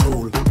hearts and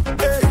soul.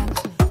 Hey,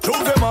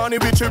 Tuesday morning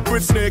we trip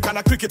with snake and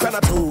a cricket and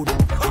a toad.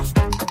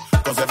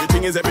 Cause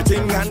everything is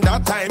everything and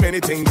that time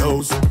anything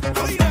goes.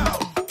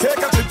 Take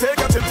a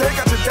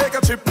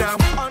trip now.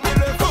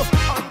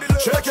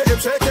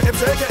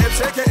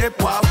 Shake your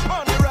hip, wow.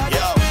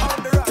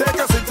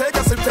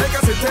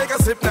 Take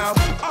a sip now.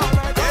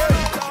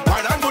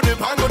 Right, I'm go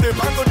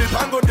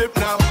dip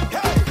now.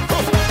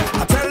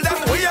 I tell them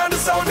we are the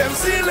sound them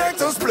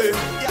selectors play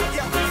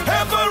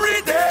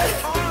every day,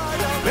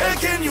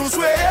 making you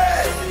sway.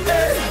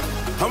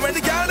 And when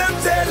the girl them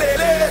tell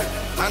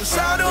and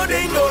shadow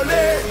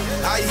dingole,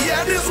 I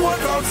hear this one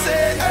God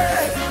say,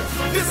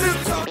 this is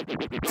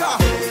Soca.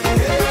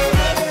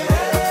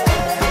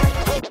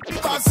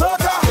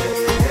 Soca.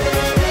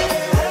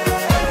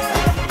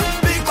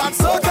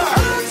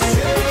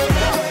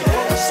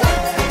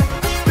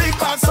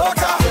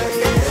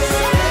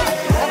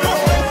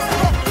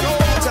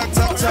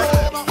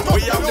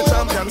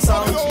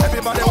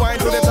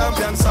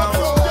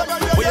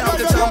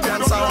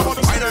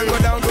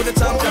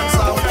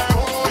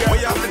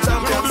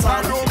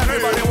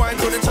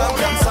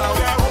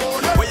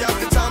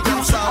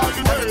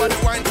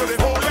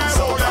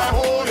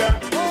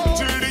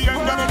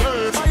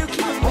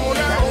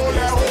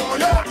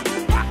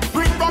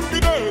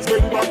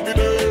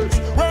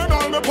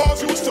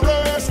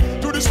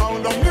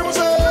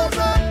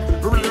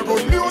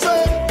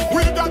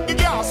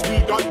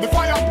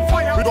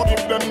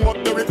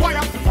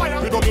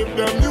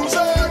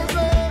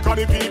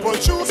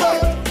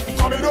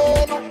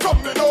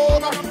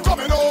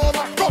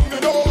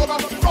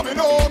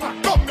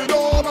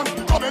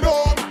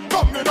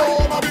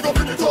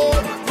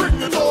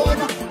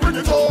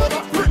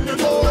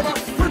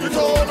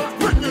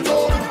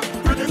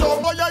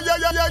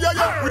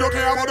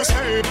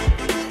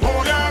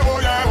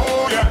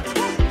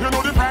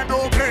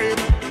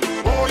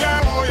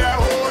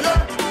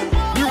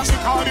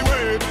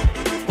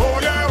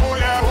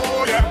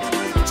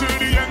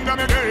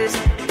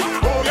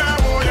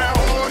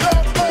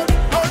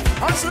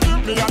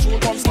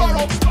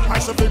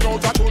 say figure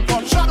out a tune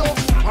from shadow.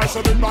 I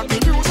say bring back the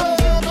music,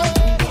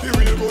 the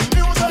real good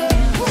music.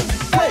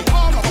 Hey,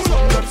 all of us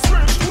on them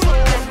switch.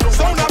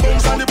 Sound of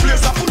bounce and the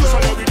place a full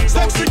of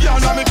sexy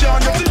girl and me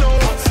can't get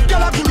enough.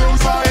 Girl a good on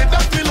for it,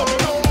 that me love.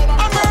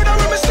 A murder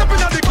when me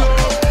stepping at the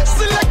club.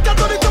 Selector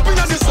to the top in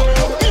the soul.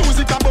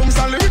 Music a bounce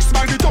and lyrics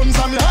by the tons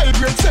and me high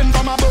grade send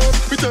from above.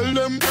 We tell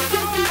them.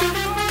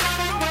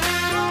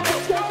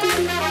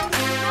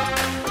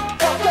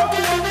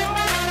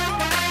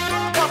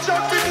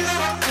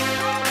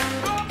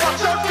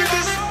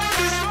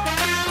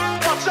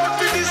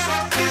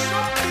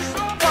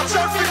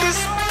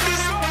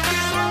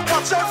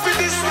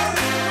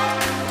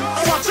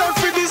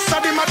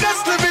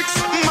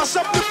 Mash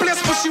up the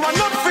place, but she want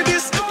not for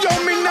this. Yo,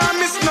 me nah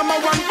miss number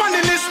one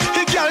funny list.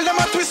 He girl them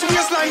a twist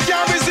waistline,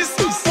 can't resist.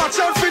 Watch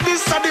out for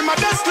this, I did my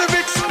best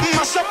lyrics.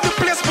 Mash up the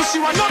place, but she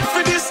want not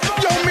for this.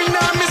 Yo, me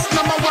nah miss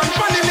number one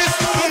funny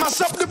list.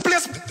 Mash up the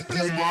place.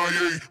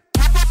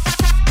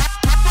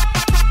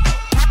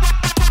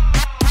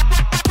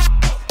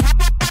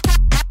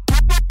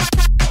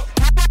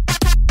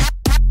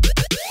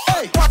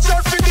 Hey, watch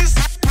out for this.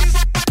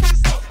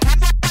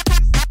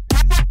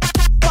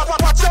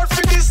 Watch out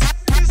for this.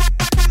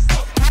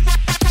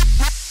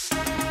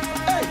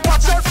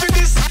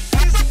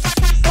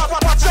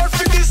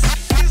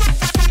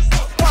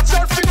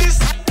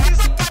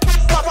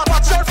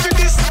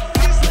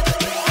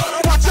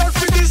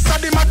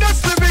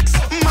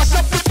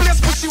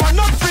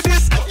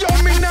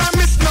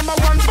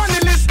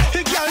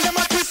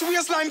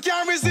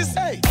 Can't resist.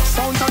 Hey.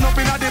 Sound turn up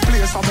in a the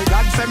place, so me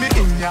glad say me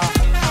in ya.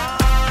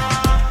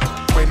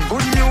 When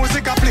good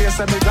music a play,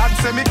 say me glad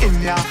say me in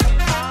ya.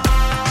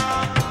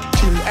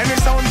 Kill any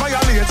sound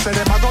violate, say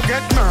them a go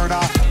get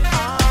murder.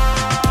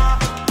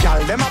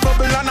 Girl, them a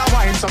bubble and a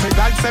wine, so me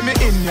glad say me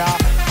in ya.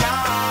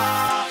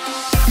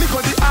 Me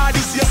go the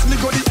hardest, yes, me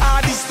go the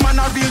hardest.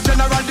 Man a real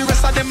general, the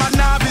rest of them a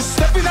novice.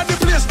 Step in at the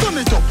place, turn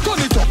it up,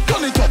 turn it up,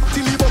 turn it up.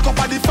 Till he woke up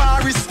at the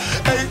forest.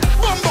 Hey,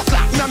 bumbo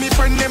clap, now me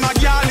friend them a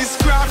gyalis,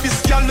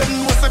 graphist. Girl, them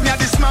know say me a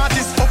the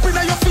smartest. Up in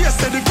your face,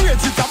 say the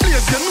grades it a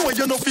place.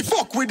 You know fi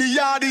fuck with the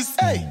yardies.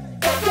 Hey.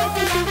 Watch out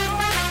for this.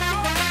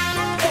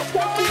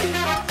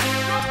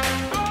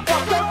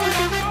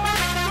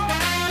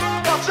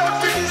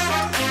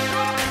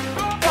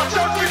 Watch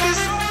out for this.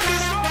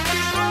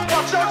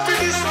 Watch out for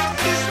this.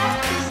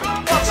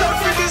 Watch out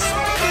for this.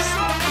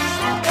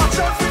 Watch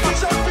out for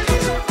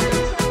this.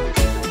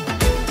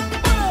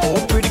 Oh,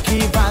 pretty की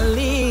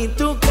वाली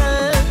तू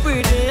कल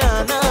pretty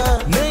आना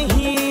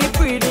नहीं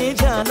pretty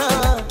जाना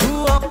तू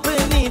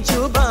अपनी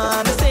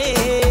जुबान से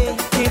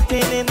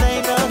कितने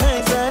नैना है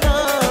जरा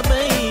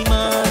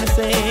बेईमान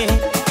से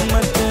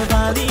मत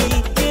वाली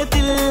ये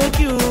दिल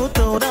क्यों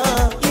तोड़ा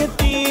ये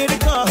तीर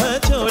कहाँ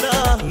छोड़ा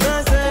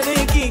नजर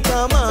की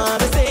कमान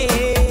से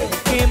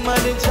कि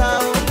मर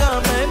जाऊंगा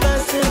मैं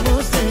बस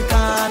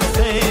मुस्कान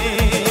से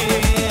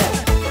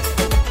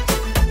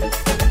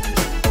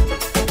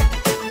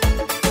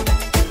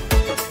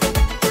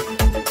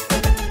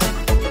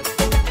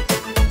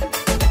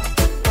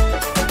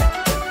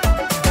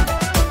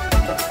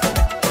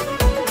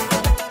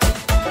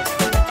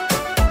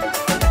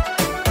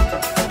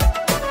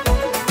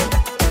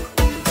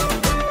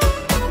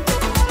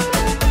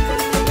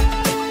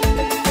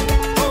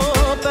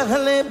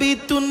पहले भी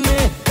तूने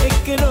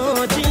एक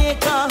रोज ये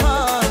कहा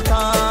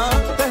था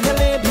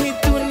पहले भी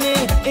तूने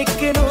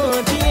एक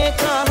रोज ये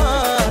कहा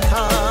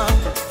था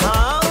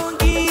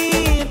आऊंगी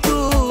तू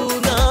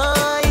ना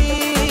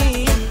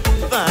आई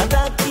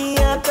वादा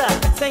किया था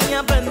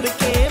सैया बंद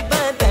के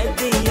बदल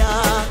दिया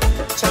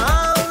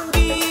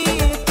चाहूंगी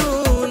तू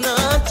ना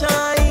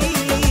चाही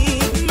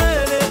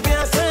मेरे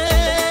प्यासे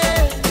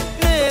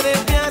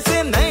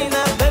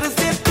नैना दर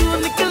से तू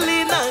निकली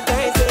ना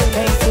कैसे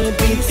कैसे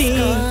बीती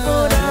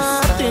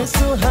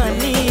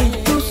सुहानी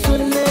तू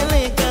सुन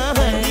ले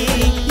कहानी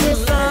ये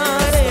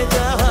सारे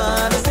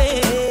जहान से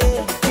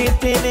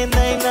कितने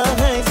नैना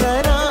है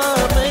जरा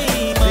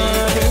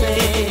बेईमान से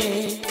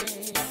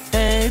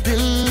ऐ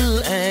दिल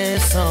ऐ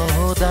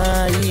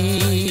सौदाई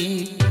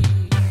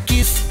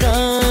किसका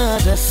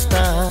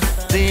रास्ता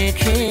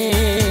देखे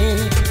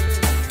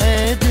ऐ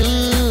दिल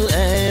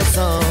ऐ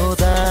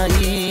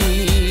सौदाई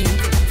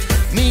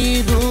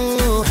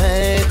नींदों है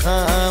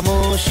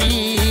खामोशी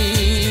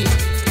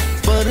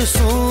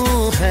परसों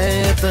है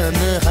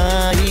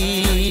तन्हाई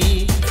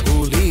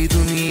भूली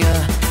दुनिया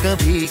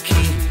कभी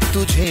की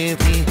तुझे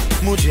भी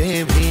मुझे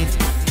भी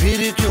फिर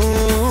क्यों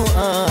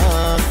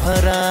आँख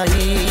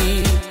भराई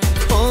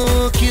ओ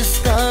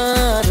किसका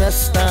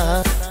रास्ता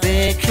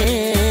देखे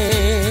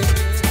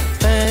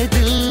ऐ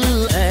दिल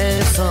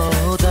ऐ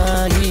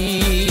सौदाई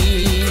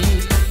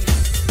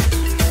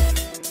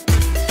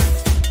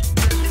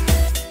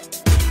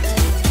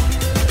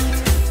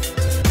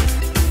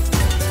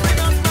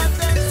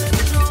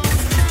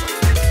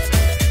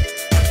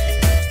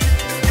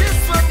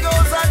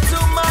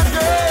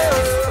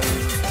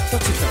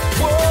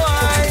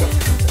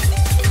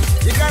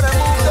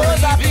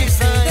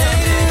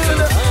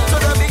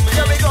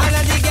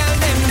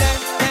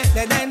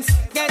Dance,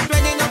 get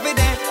ready now for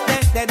dance.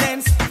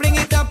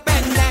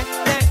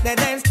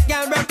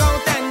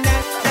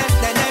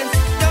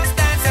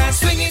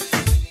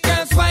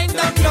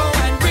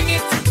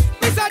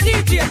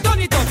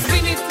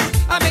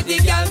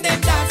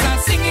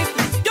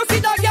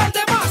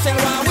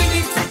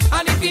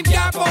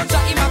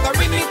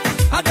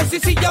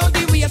 see how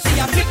the way she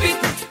a flip it.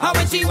 And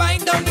when she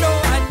wind down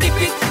low and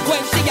dip it,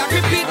 when she a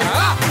grip it.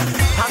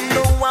 I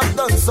know I've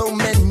done so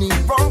many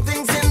wrong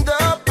things in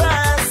the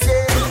past,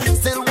 yeah.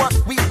 Still what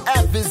we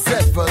have is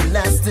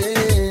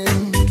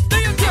everlasting. Do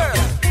you care?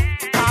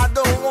 I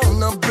don't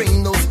wanna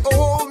bring those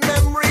old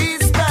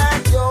memories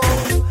back, yo.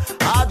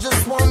 I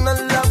just wanna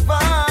love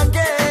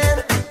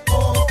again.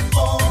 Oh,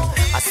 oh.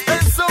 I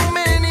spent so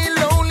many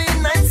lonely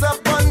nights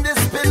up on this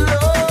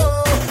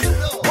pillow,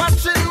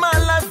 watching my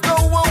life go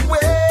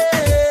away.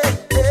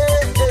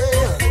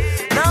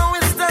 Now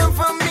it's time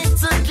for me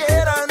to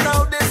get out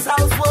of this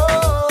house,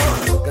 whoa.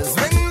 'Cause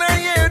when I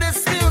hear this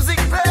music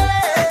play,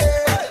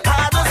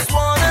 I just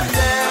wanna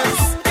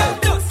dance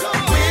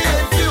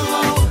with you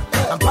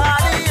and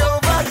party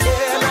over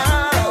here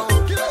now.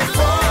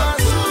 For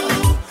you,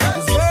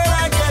 'cause girl,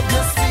 I get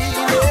this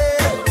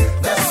feeling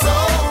that's so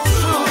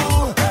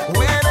true.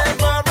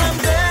 Whenever I'm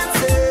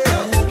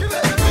dancing with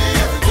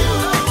you,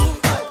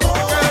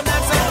 girl,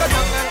 that's a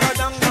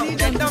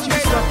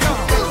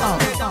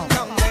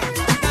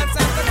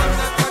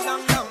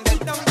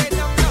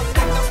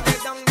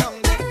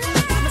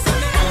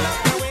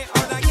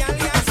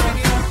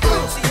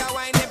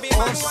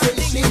all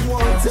she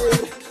wanted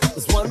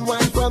was one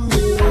wine from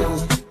me.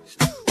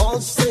 All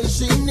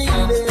she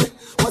needed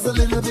was a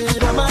little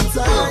bit of my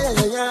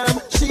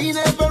time. She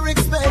never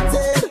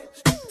expected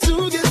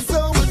to get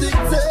so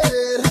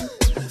addicted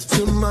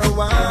to my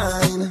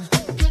wine.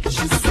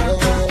 She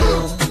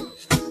said,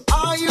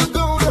 are you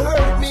gonna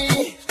hurt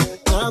me?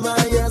 Am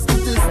I a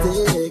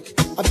statistic?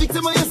 A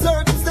victim of your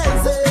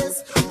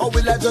circumstances? Or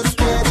will I just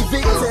get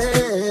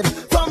evicted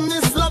from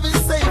this loving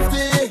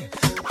safety?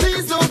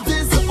 Please don't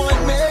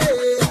disappoint me.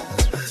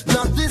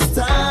 Not this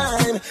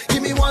time.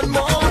 Give me one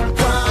more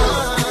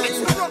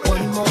wine.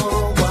 One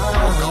more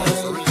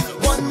wine.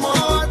 One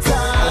more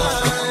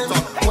time.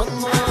 One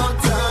more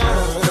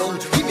time.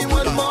 Give me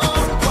one more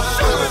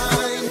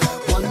wine.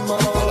 One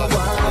more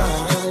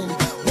wine.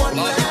 One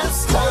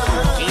last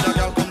time. Need a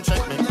girl come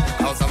check me,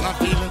 'cause I'm not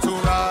feeling too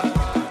right.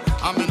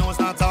 I mean, no, it's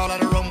not all of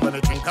the rum when I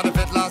drink out of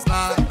it last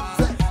night.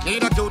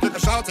 Need a cute little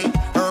shouty,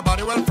 her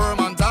body well firm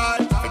and tight.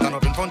 She stand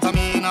up in front of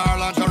me in her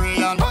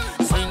lingerie and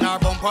swing her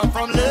bumper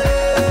from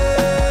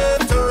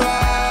left to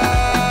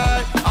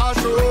right. I'll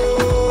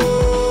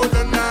show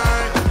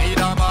tonight. Need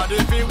a body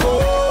if you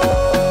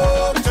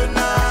walk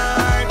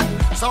tonight.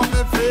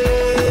 Something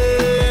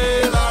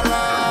feel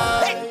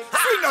alright.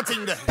 Swing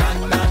nothing there.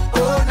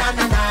 Oh na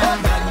na na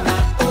na na.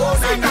 Oh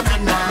na na na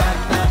na.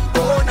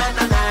 Oh na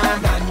na na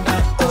na na.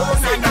 Oh na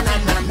na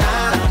na na na.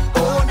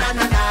 Oh na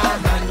na na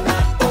na na.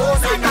 Oh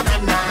na na na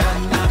na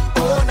na.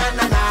 Oh na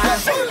na na.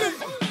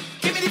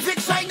 Give me the fix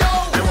right now.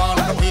 Me want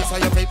like a piece of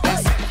your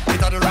fitness.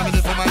 It are the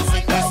remedy for my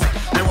sickness.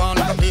 Me want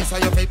like a piece of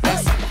your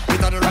fitness.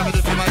 It are the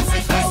remedy for my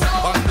sickness.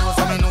 One knows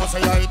and me know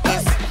say I hate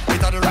this.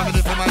 It are the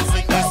remedy for my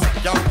sickness.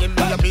 Yo, give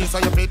me a piece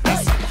of your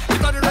fitness.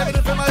 It are the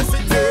remedy for my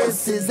sickness.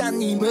 This is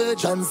an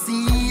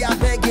emergency. I'm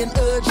begging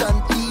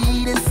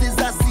urgently. This is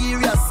a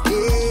serious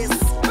case.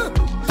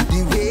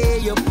 The way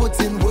you put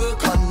in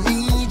work on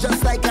me,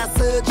 just like a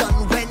surgeon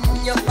when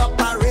you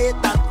operate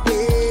that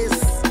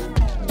waist.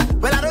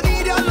 Well, I don't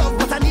need your love,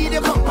 but I need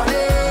your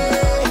company.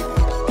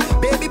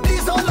 Baby,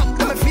 please hold up,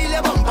 let me feel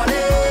your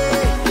company.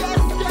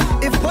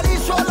 If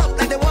police roll up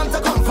like they want to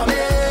come for me,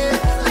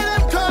 let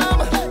them come.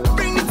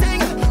 Bring the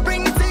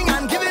thing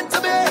and give it to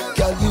me.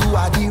 Girl, you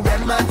are the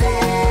remedy.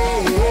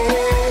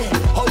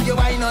 How you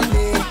wine on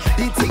me,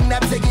 the thing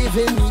that you're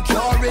giving me,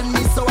 curing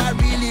me, so I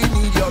really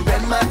need your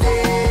remedy.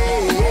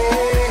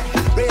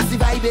 Raise the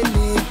vibe in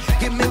me,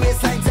 give me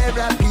waistline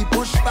therapy,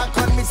 push back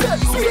on me, tell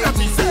you where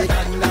to say.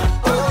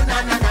 Oh na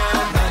na na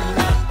na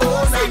na.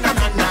 Oh na na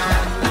na na.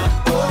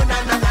 Oh na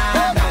na na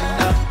na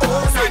na.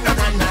 Oh na na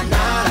na na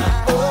na.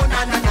 Oh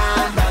na na na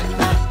na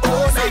na.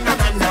 Oh na na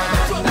na na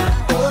na.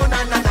 Oh na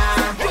na na.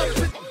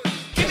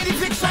 Give me the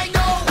fix right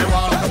now. Me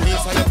want like a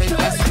piece of your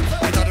fitness.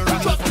 It are the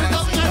remedy for my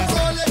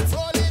sickness.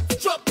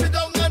 Drop it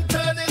down and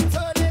turn it.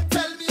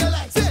 Tell me you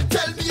like it.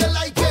 Tell me you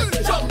like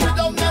it. Drop it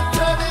down and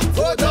turn it.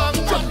 Go down.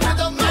 Drop it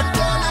down and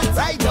turn it.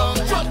 Right down.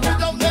 Drop it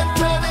down and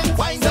turn it.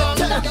 Wind down.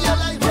 Tell me you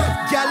like it.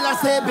 Girl, I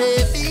say,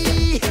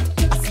 baby,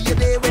 I see you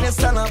there when you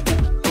stand up.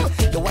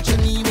 You're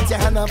watching me with your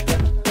hand up.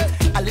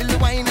 A little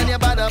wine on your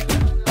butt up.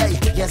 Hey,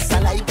 yes, I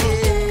like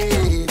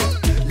it.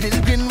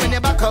 Little grin when you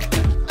back up.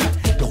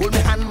 You hold me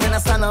hand when I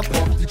stand up.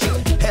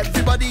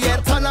 Everybody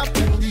here turn up.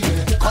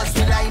 'Cause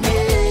we like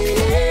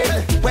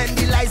it. When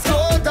the lights go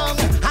down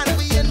and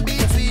we in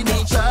between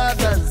each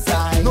other's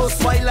eyes. No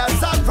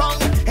spoilers are wrong.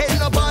 Ain't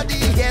nobody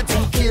here to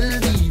kill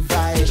the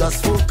vibe.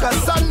 Just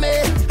focus on me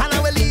and I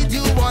will lead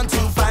you on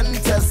to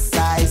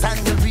fantasize. And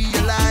you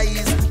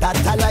realize that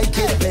I like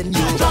it when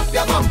you drop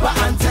your bumper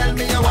and tell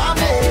me you want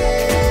me.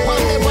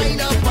 Want me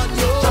wind up on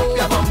you. Drop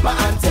your bumper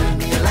and tell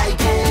me you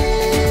like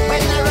it.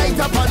 When I right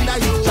up under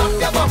you. Drop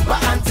your bumper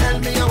and tell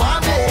me you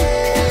want me.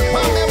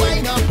 Want me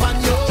wind up on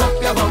you. Drop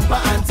your bumper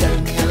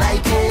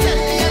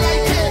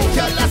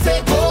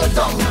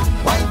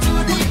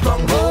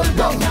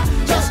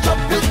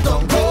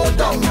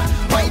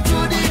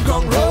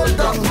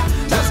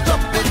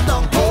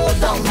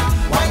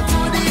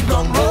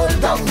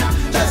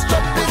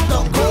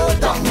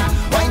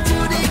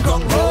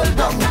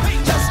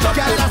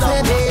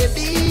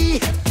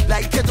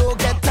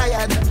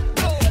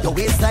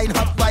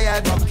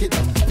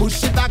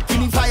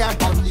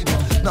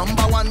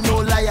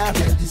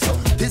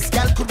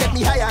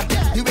the iron.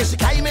 The way she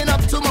climbing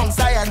up to Mount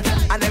Zion,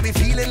 and then we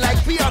feeling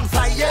like we on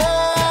fire.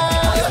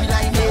 We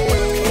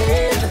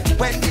blinded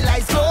when the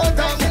lights go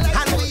down,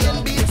 and we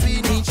in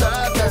between each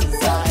other's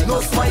eyes.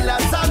 No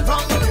spoilers and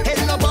wrong,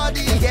 ain't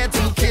nobody here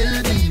to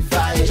kill the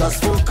vibe.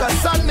 Just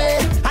focus on me,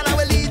 and I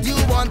will lead you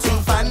on to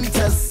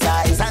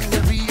fantasize, and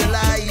you'll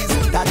realize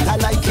that I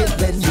like it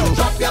when you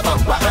drop your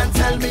bumper and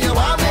tell me you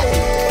want me.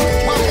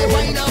 Want me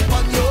wind up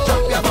on you,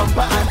 drop your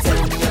bumper and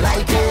tell me you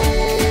like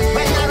it.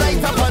 When I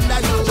right up under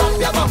you, drop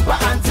your bumper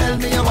and tell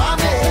me you want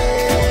me.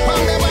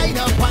 Want me wind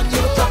up on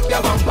you, drop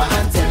your bumper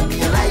and tell me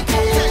you like it.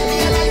 Tell me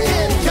you like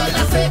it, girl I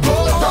say go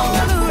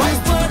down. Why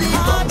to the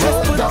go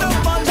down?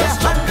 Just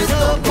drop it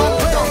down, go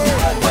down.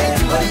 Why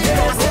to the go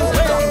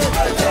down?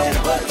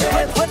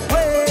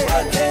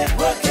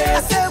 I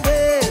say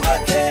wait.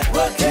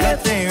 Let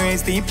they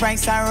raise the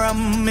price of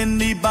rum in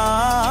the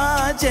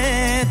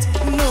budget.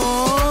 No,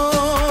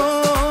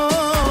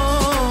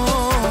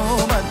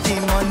 but the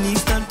money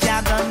still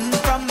gathered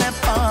from my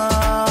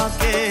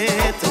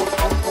pocket.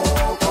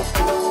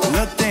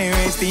 Look, they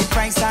raise the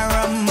price of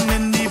rum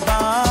in the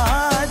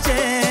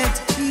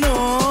budget. No,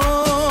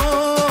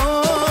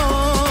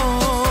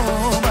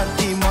 but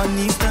the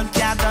money still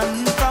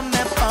gathered from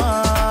my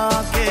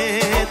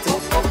pocket.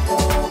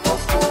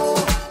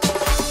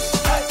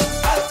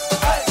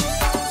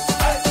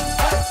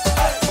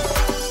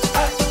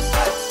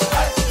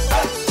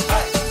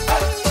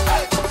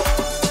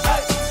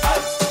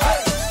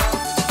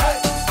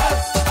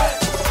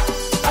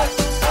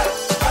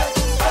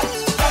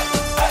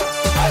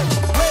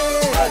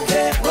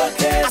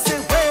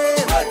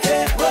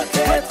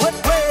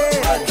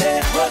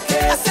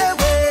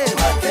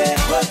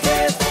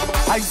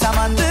 I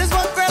summon this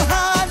work real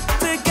hard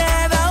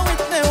together with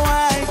my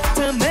wife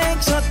to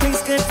make sure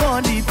things good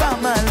for the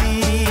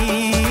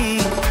family.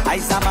 I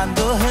summon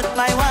to hurt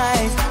my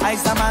wife, I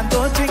summon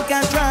to drink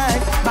and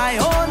drive. My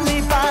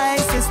only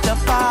vice is the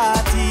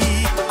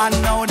party.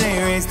 And now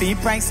they raise the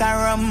price of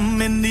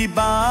rum in the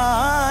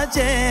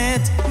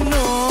budget.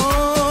 No,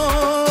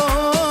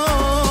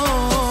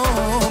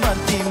 but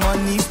the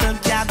money still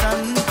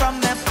gathered from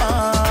my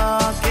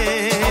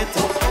pocket.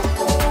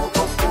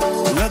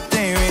 Look,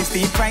 they raise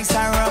the price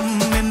of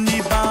rum in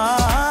the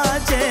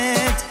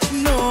budget.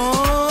 No,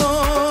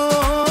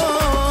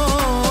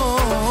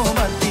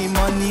 but the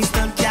money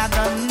still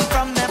gathered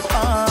from the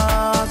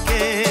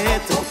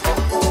pocket.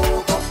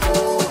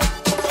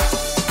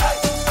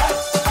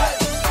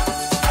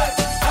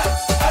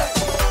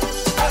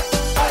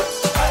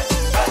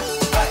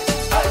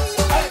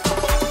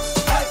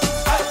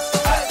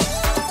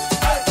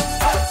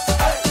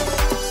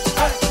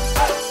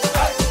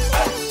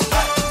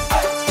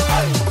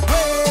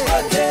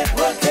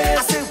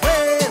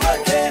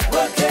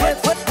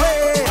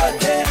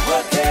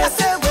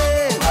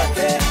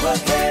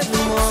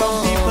 Some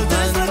people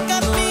just look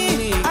at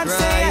me and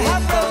say I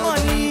have the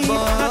money.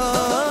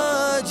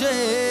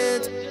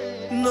 Budget,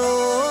 no.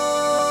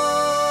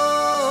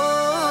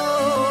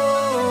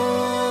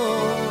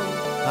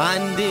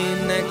 And the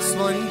next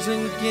one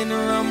drinking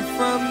rum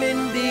from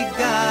in the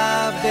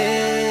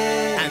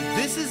garbage. And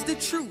this is the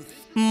truth.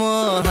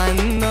 More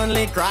and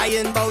only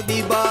crying about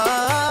the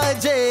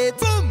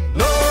budget.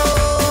 No.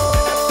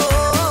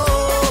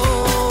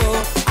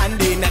 And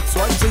the next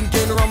one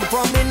drinking rum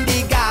from in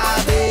the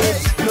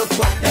garbage. Look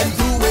what them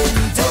doing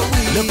to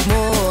we. Look,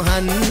 more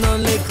and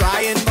only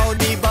crying about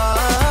the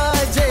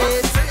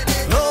budget.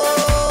 No.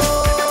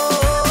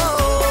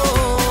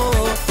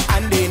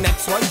 And the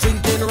next one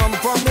drinking rum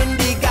from in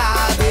the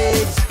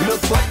garbage.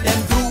 Look what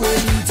them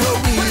doing to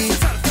we.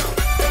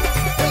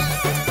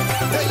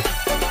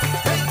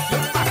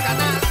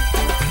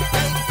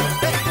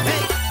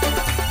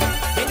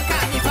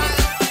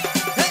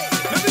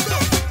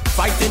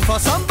 Fighting for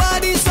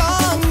somebody's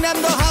song,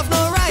 them don't have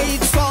no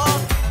rights for,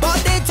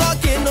 but they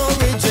talking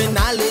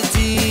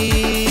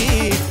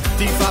originality.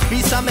 Thief a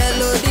piece of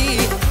melody,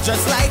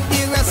 just like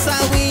the rest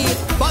of we,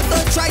 but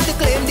don't try to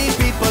claim the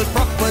people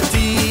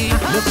property.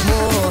 Look,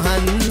 more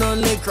and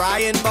only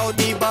crying about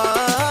the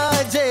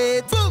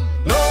budget.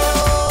 No,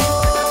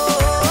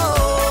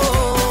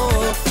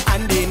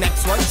 and the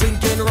next one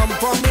drinking rum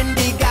from in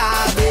the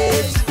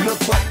garbage.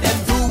 Look what them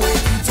doing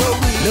to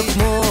we. Look,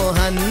 more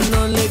and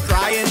only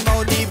crying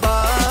about the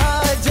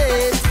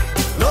budget.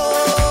 No,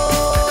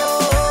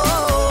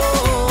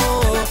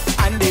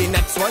 and the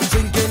next one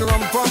drinking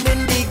rum from in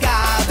the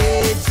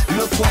garbage.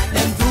 Look what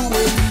them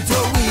doing to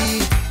we.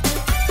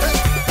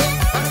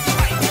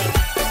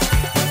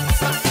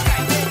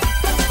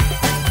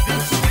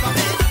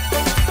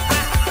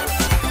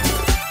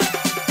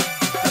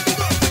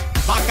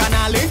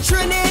 Bacchanal in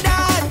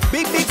Trinidad,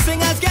 big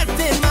singers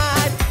getting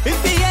mad.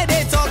 If they hear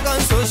they talk on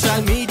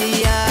social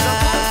media,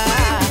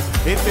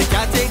 if they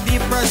can't take the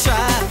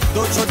pressure,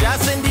 don't throw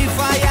gas in the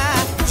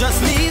fire.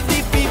 Just leave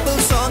the people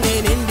song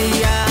in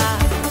India.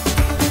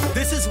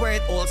 This is where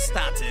it all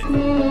started.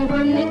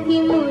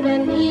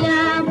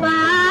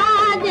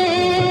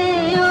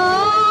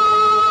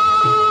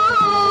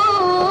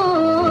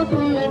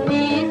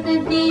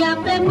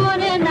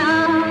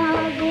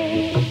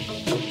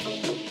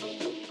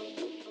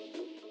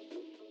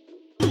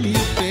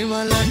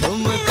 वाला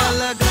ठुमका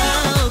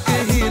लगाओ के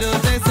hero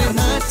जैसे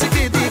नाच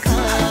के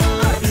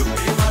दिखाओ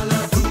UP वाला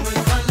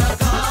ठुमका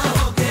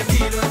लगाओ के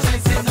हीरो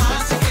जैसे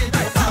नाच के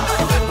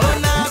दिखाओ ओ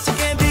नाच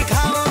के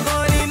दिखाओ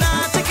गोरी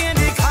नाच के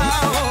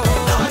दिखाओ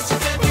नाच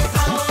के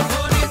दिखाओ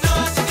गोरी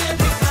नाच के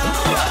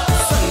दिखाओ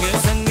संगे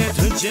संगे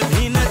तुझे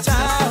भी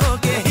नचाओ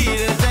के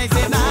हीरो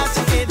जैसे नाच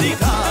के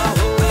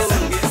दिखाओ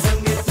संगे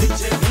संगे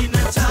तुझे भी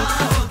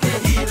नचाओ के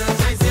हीरो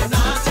जैसे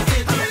नाच के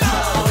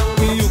दिखाओ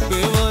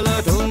यूपी वाला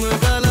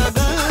ठुमका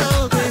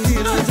लगाओ के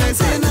हीरो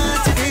जैसे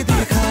नाच के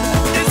दिखाओ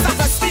It's a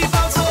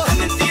festival so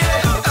hand in the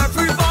air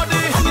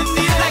everybody hand in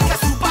the air like a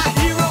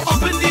superhero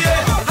up in the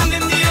air hand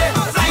in the air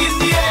fly in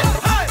the air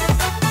hey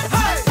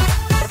hey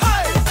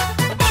hey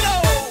bolo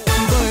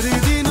बड़े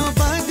दिनों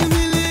बाद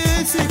मिले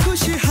ऐसे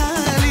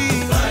खुशहाली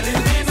बड़े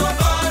दिनों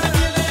बाद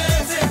मिले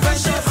ऐसे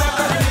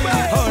खुशहाली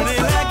होने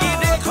लगी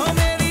देखो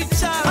मेरी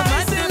चाल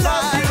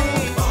मस्तानी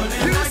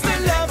you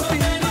still love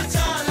me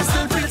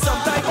still feel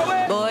some type of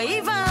way Boy,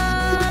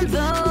 even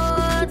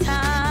though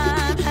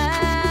time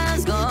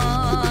has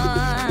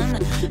gone,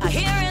 I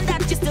hearing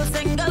that you're still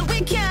single, we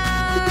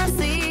can't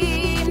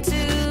seem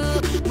to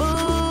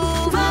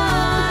move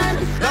on.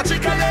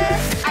 Logically,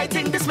 I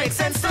think this makes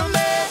sense to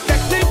me.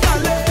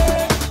 Technically,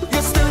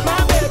 you're still my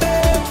baby.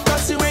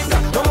 Cause you ain't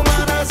got no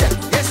manners yet.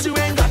 Yes, you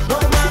ain't got no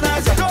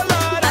manners yet. No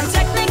Lord. And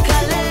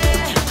technically,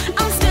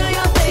 I'm still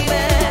your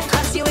baby,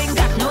 cause you ain't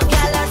got no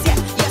galas yet.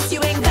 Yes,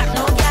 you ain't got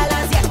no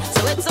galas yet.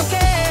 So it's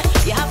okay,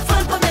 you have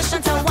full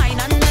permission to whine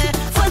on me,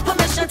 full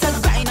permission to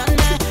grind on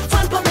me,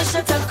 full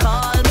permission to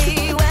call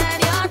me when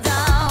you're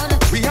down.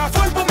 We have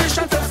full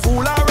permission to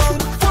fool around.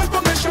 Full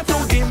permission to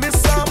give me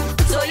some.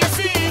 So you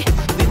see,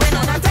 we went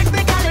on a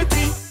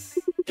technicality.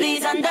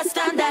 Please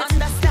understand that.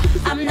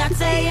 I'm not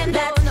saying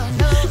that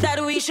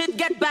we should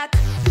get back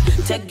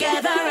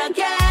together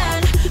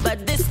again.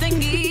 But this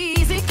thing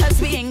easy, cause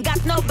we ain't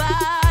got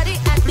nobody,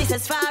 at least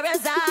as far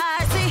as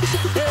I see.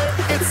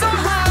 It's so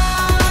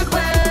hard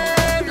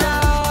when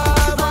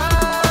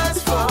lovers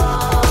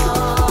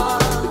fall.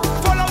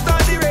 Follow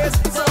down the race.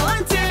 So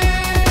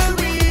until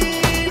we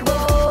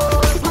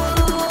both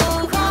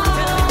move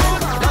on.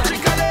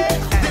 Logically,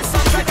 this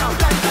sounds like I'm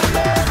like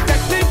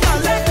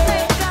technically,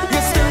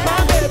 you're still my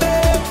baby.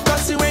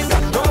 Cause you ain't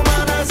got no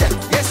manners yet.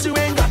 Yes, you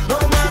ain't got no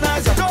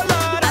manners yet. No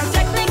Lord. And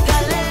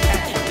technically,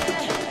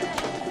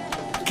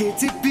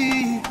 KTP,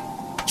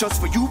 just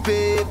for you,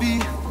 baby.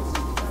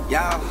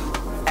 Yeah,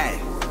 hey,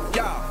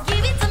 yeah.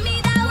 give it to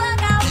me that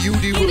workout. Give you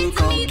the Give it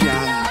to me workout, that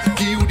girl. love.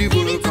 Give you the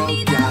Give it to workout,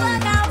 me that girl.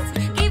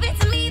 workout. Give it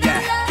to me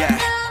that Yeah,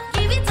 love.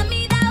 Give it to me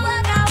that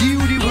workout. Give you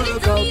the Give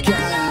it to workout, me that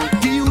girl.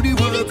 love. Give you the Give it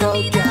to workout,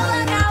 me that girl.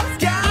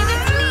 workout. Yeah. Give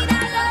it to me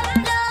that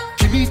love.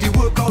 Give me the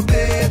workout,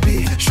 baby.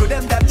 Show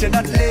them that you're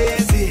not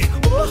lazy.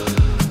 Ooh,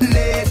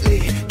 lately,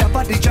 that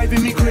body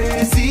driving me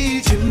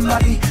crazy. Gym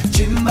body.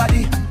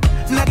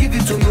 Now give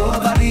it to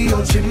nobody.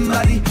 Oh, gym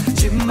body.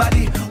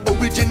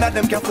 Original,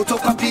 them can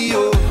photocopy,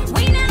 oh.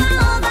 We never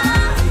over.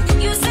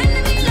 You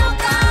sending me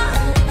loca.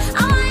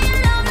 I want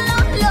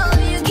your love.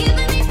 You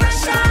giving me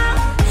pressure.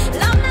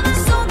 Love never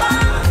sober.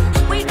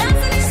 We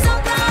dancing in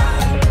soca.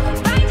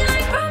 Riding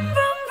like brum.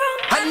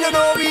 And you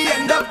know we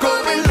end up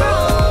going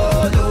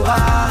low,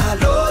 lower,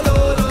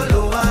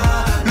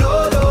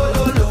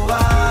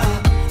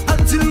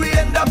 until we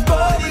end up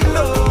going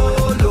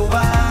low,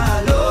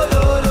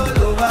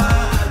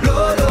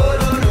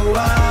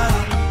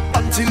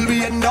 until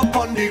we end up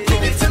on the ground.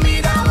 Give it to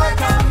me that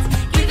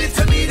workout, give it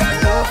to me that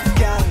love,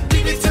 girl.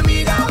 Give it to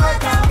me that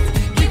workout,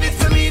 give it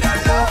to me that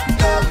love.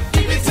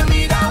 Give it to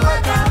me that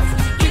workout,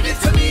 give it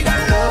to me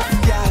that love,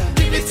 girl.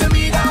 Give it to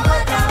me that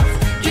workout,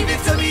 give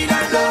it to me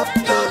that love.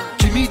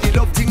 Give me the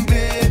love thing,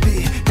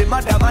 baby. The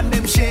madam and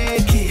them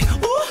shaky.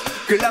 Ooh,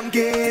 girl, I'm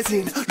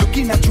gazing,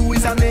 looking at you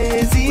is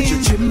amazing. With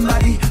your gym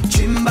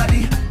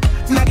body.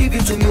 Now give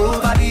it to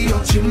nobody.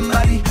 Oh, gym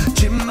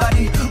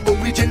body.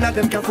 Original,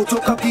 them can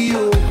photocopy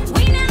you.